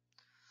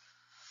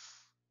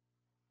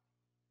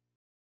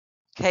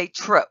 Okay,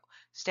 true.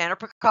 Standard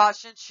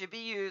precautions should be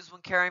used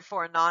when caring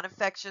for a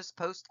non-infectious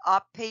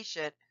post-op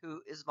patient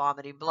who is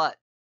vomiting blood.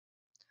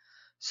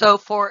 So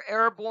for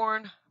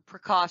airborne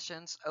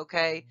precautions,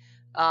 okay,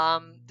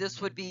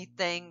 this would be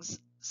things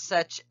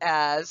such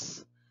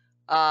as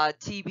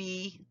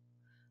TB,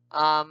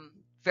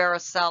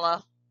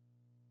 varicella,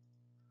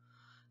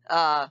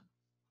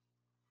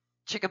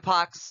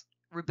 chickenpox,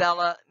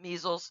 rubella,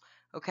 measles.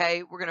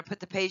 Okay, we're going to put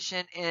the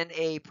patient in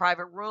a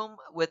private room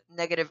with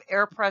negative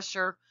air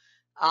pressure.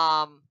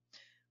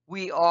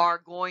 We are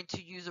going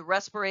to use a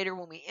respirator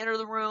when we enter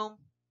the room.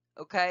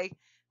 Okay,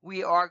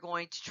 we are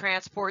going to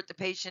transport the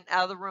patient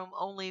out of the room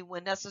only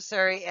when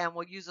necessary, and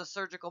we'll use a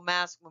surgical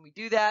mask when we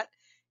do that.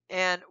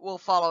 And we'll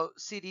follow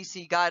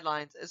CDC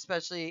guidelines,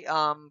 especially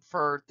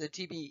for the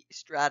TB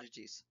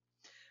strategies.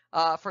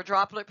 For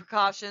droplet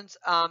precautions,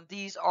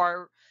 these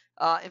are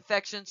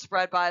infections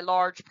spread by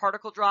large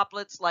particle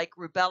droplets like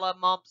rubella,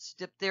 mumps,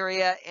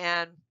 diphtheria,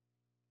 and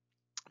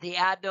the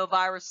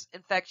adenovirus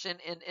infection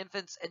in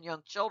infants and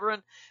young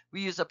children.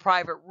 We use a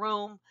private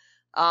room.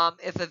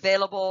 If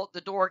available, the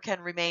door can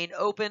remain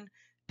open.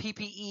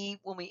 PPE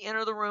when we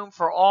enter the room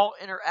for all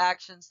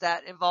interactions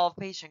that involve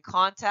patient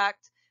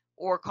contact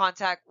or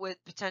contact with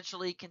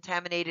potentially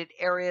contaminated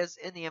areas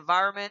in the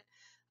environment.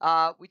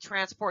 We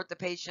transport the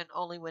patient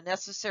only when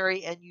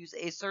necessary and use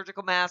a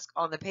surgical mask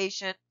on the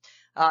patient.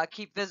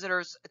 Keep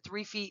visitors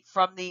 3 feet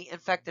from the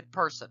infected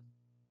person.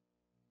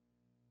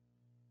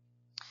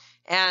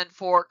 And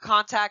for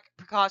contact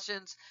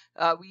precautions,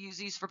 we use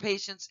these for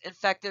patients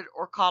infected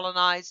or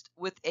colonized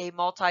with a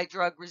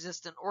multi-drug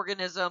resistant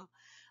organism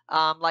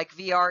like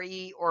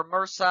VRE or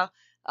MRSA.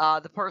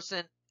 The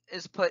person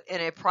is put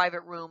in a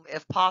private room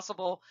if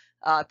possible.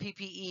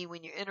 PPE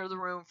when you enter the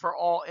room for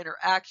all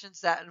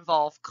interactions that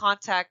involve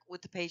contact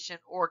with the patient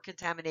or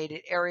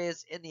contaminated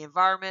areas in the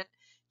environment.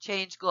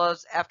 Change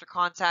gloves after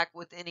contact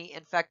with any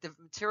infective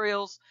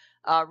materials.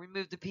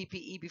 Remove the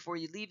PPE before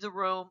you leave the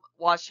room.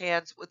 Wash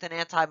hands with an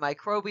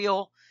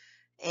antimicrobial.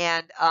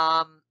 And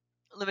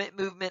limit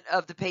movement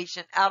of the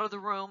patient out of the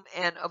room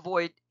and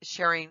avoid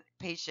sharing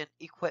patient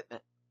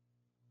equipment.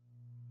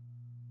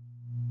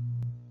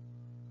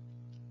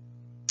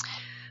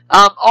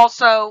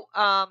 Also,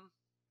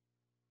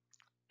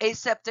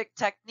 aseptic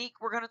technique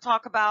we're going to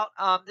talk about.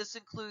 This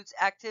includes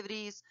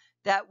activities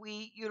that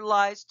we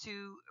utilize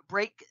to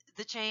break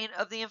the chain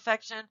of the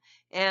infection,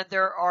 and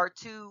there are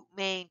 2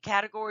 main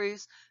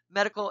categories: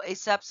 medical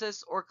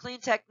asepsis or clean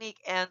technique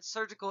and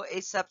surgical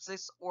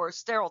asepsis or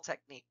sterile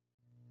technique.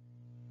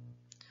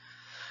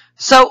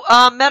 So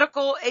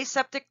medical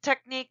aseptic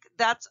technique,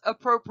 that's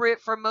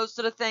appropriate for most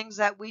of the things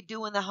that we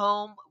do in the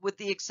home, with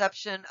the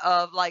exception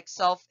of like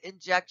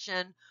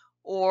self-injection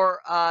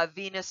or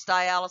venous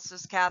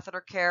dialysis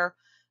catheter care.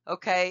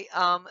 Okay,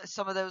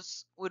 some of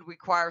those would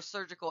require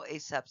surgical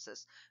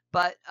asepsis,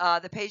 but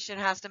the patient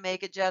has to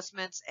make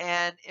adjustments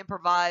and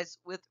improvise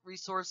with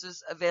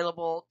resources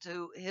available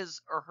to his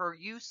or her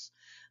use.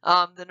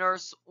 The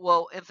nurse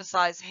will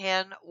emphasize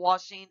hand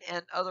washing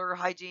and other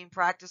hygiene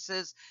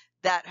practices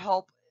that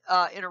help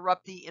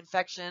interrupt the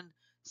infection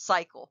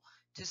cycle.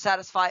 To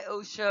satisfy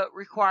OSHA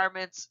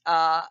requirements,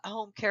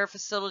 home care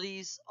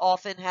facilities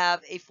often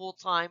have a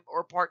full-time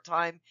or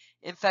part-time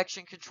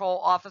infection control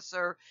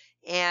officer,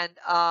 and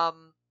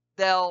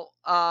they'll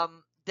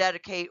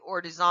dedicate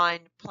or design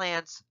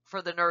plans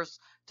for the nurse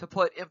to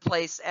put in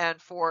place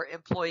and for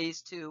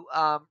employees to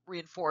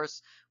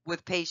reinforce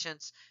with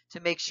patients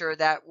to make sure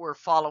that we're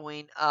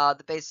following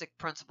the basic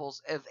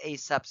principles of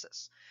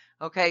asepsis.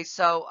 Okay,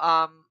 so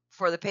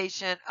for the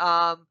patient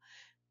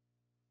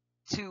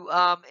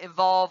to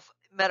involve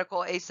medical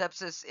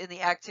asepsis in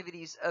the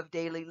activities of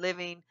daily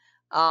living,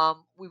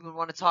 we would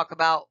want to talk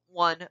about,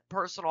 1,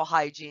 personal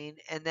hygiene,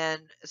 and then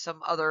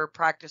some other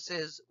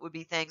practices would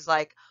be things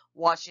like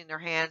washing their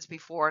hands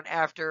before and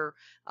after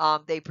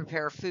they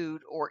prepare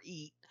food or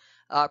eat,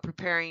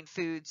 preparing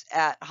foods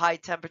at high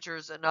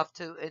temperatures enough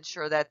to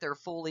ensure that they're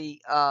fully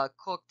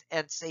cooked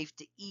and safe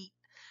to eat.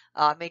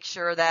 Make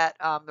sure that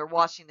they're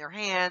washing their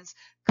hands,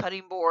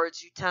 cutting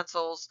boards,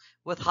 utensils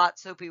with hot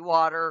soapy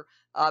water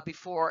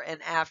before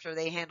and after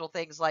they handle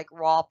things like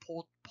raw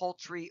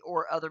poultry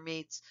or other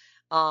meats,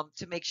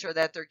 to make sure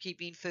that they're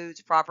keeping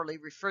foods properly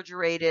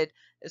refrigerated,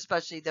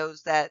 especially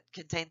those that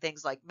contain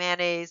things like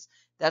mayonnaise,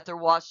 that they're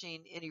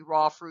washing any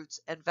raw fruits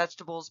and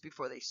vegetables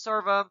before they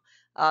serve them.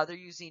 They're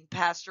using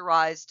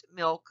pasteurized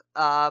milk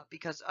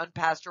because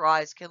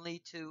unpasteurized can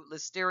lead to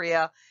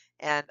listeria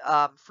and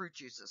fruit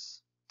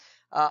juices.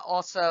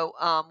 Also,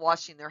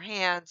 washing their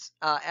hands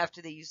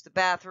after they use the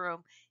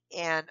bathroom,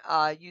 and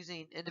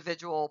using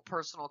individual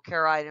personal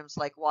care items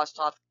like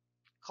washcloth,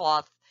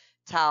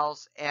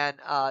 towels, and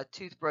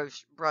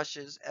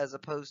toothbrushes, as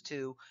opposed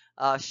to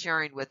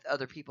sharing with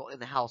other people in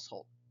the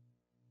household.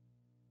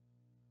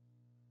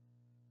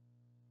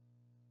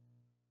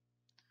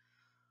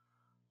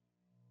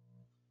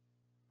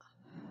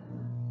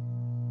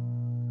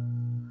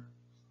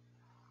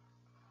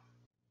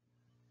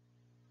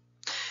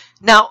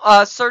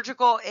 Now,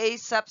 surgical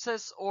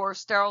asepsis or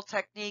sterile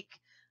technique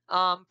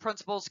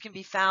principles can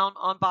be found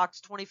on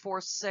box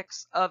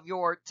 24-6 of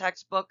your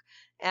textbook.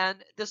 And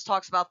this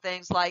talks about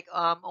things like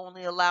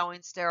only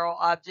allowing sterile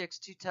objects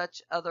to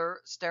touch other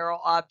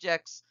sterile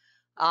objects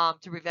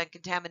to prevent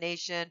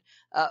contamination,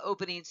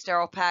 opening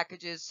sterile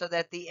packages so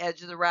that the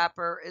edge of the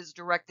wrapper is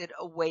directed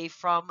away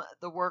from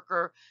the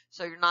worker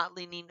so you're not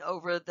leaning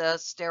over the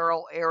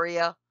sterile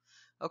area.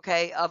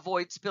 Okay,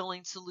 avoid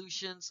spilling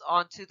solutions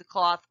onto the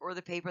cloth or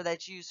the paper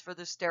that's used for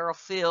the sterile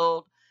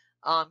field.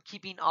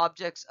 Keeping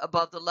objects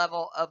above the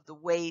level of the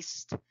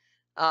waist.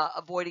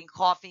 Avoiding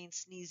coughing,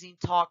 sneezing,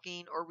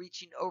 talking, or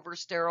reaching over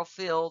sterile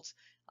fields.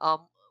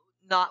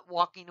 Not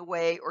walking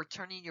away or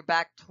turning your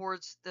back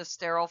towards the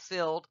sterile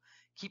field.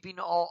 Keeping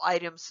all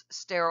items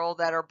sterile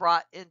that are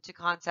brought into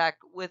contact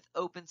with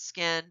open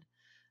skin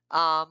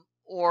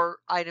or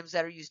items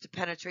that are used to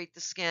penetrate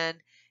the skin,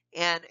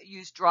 and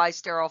use dry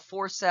sterile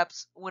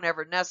forceps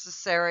whenever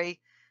necessary.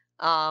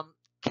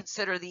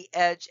 Consider the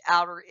edge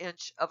outer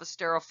inch of a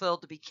sterile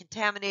field to be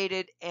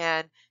contaminated,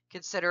 and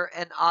consider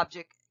an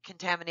object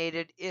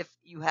contaminated if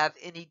you have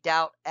any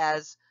doubt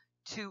as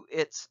to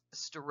its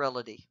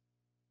sterility.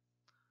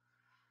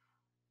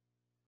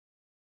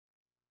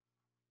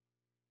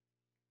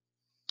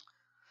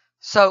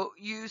 So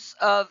use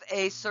of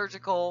a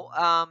surgical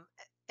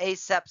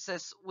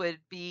asepsis would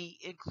be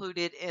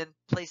included in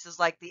places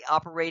like the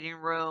operating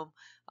room,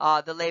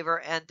 the labor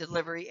and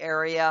delivery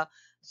area,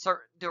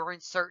 during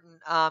certain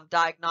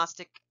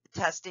diagnostic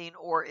testing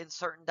or in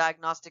certain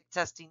diagnostic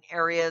testing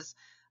areas.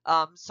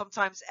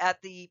 Sometimes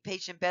at the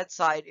patient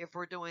bedside, if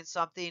we're doing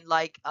something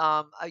like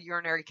a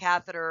urinary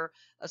catheter,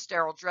 a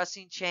sterile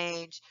dressing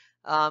change,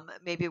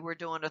 maybe we're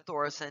doing a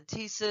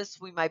thoracentesis,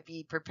 we might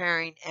be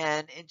preparing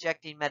and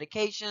injecting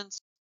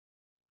medications.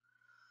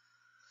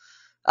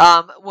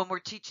 When we're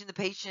teaching the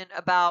patient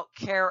about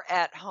care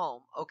at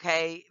home,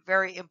 okay,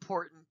 very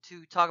important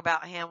to talk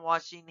about hand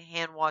washing,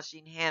 hand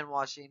washing, hand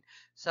washing.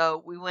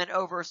 So we went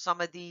over some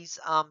of these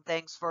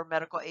things for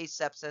medical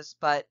asepsis,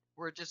 but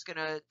we're just going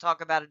to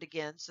talk about it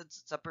again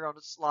since it's up here on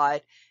the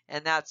slide.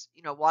 And that's,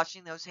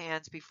 washing those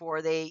hands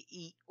before they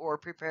eat or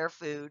prepare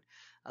food,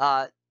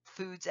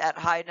 foods at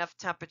high enough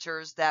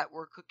temperatures that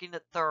we're cooking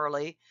it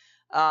thoroughly.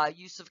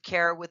 Use of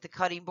care with the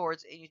cutting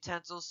boards and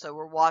utensils. So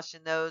we're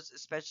washing those,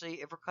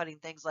 especially if we're cutting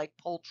things like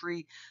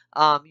poultry.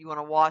 You want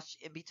to wash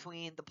in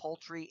between the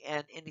poultry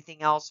and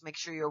anything else. Make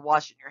sure you're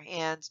washing your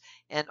hands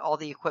and all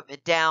the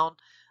equipment down.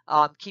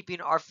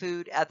 Keeping our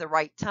food at the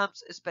right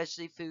temps,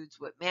 especially foods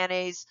with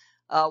mayonnaise.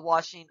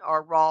 Washing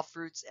our raw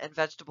fruits and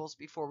vegetables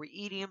before we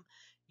eat them,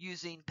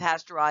 using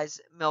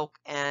pasteurized milk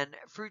and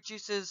fruit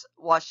juices,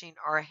 washing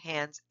our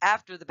hands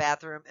after the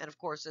bathroom. And of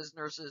course, as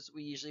nurses,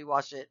 we usually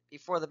wash it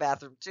before the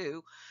bathroom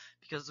too,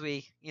 because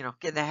we,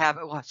 get in the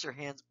habit, wash your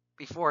hands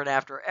before and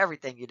after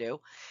everything you do.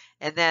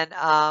 And then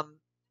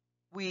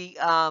we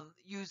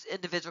use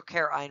individual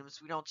care items.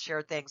 We don't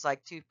share things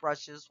like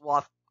toothbrushes,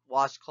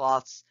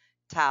 washcloths,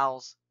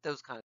 towels,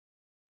 those kinds.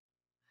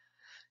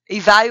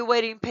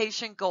 Evaluating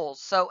patient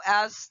goals. So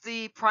as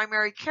the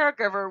primary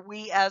caregiver,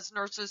 we as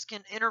nurses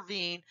can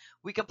intervene.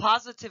 We can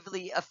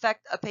positively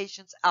affect a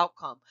patient's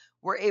outcome.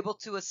 We're able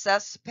to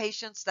assess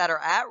patients that are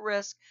at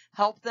risk,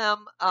 help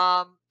them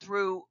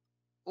through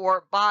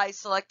or by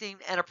selecting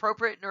an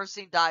appropriate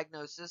nursing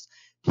diagnosis,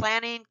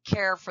 planning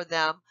care for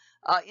them,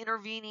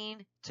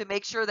 intervening to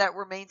make sure that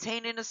we're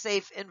maintaining a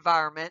safe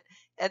environment,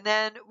 and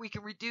then we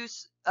can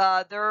reduce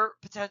their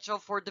potential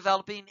for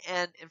developing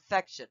an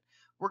infection.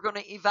 We're going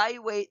to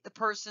evaluate the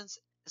person's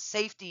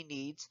safety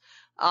needs,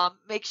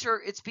 make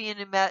sure it's being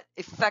met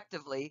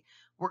effectively.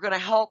 We're going to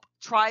help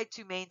try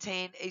to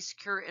maintain a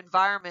secure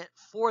environment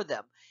for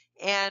them.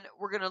 And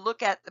we're going to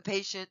look at the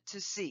patient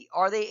to see,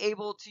 are they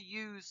able to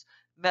use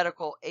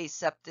medical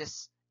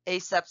asepsis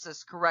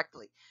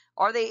correctly?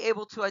 Are they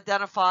able to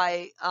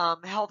identify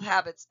health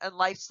habits and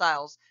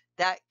lifestyles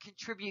that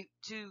contribute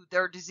to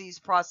their disease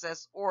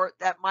process or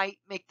that might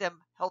make them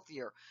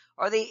healthier?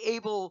 Are they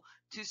able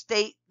to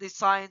state the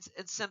signs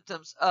and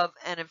symptoms of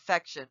an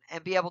infection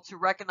and be able to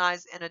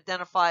recognize and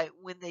identify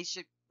when they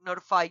should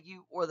notify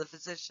you or the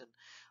physician?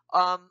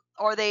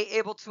 Are they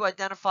able to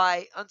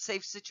identify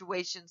unsafe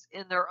situations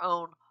in their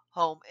own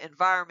home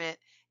environment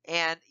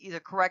and either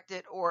correct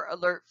it or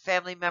alert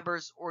family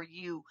members or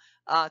you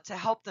to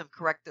help them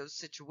correct those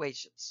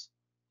situations?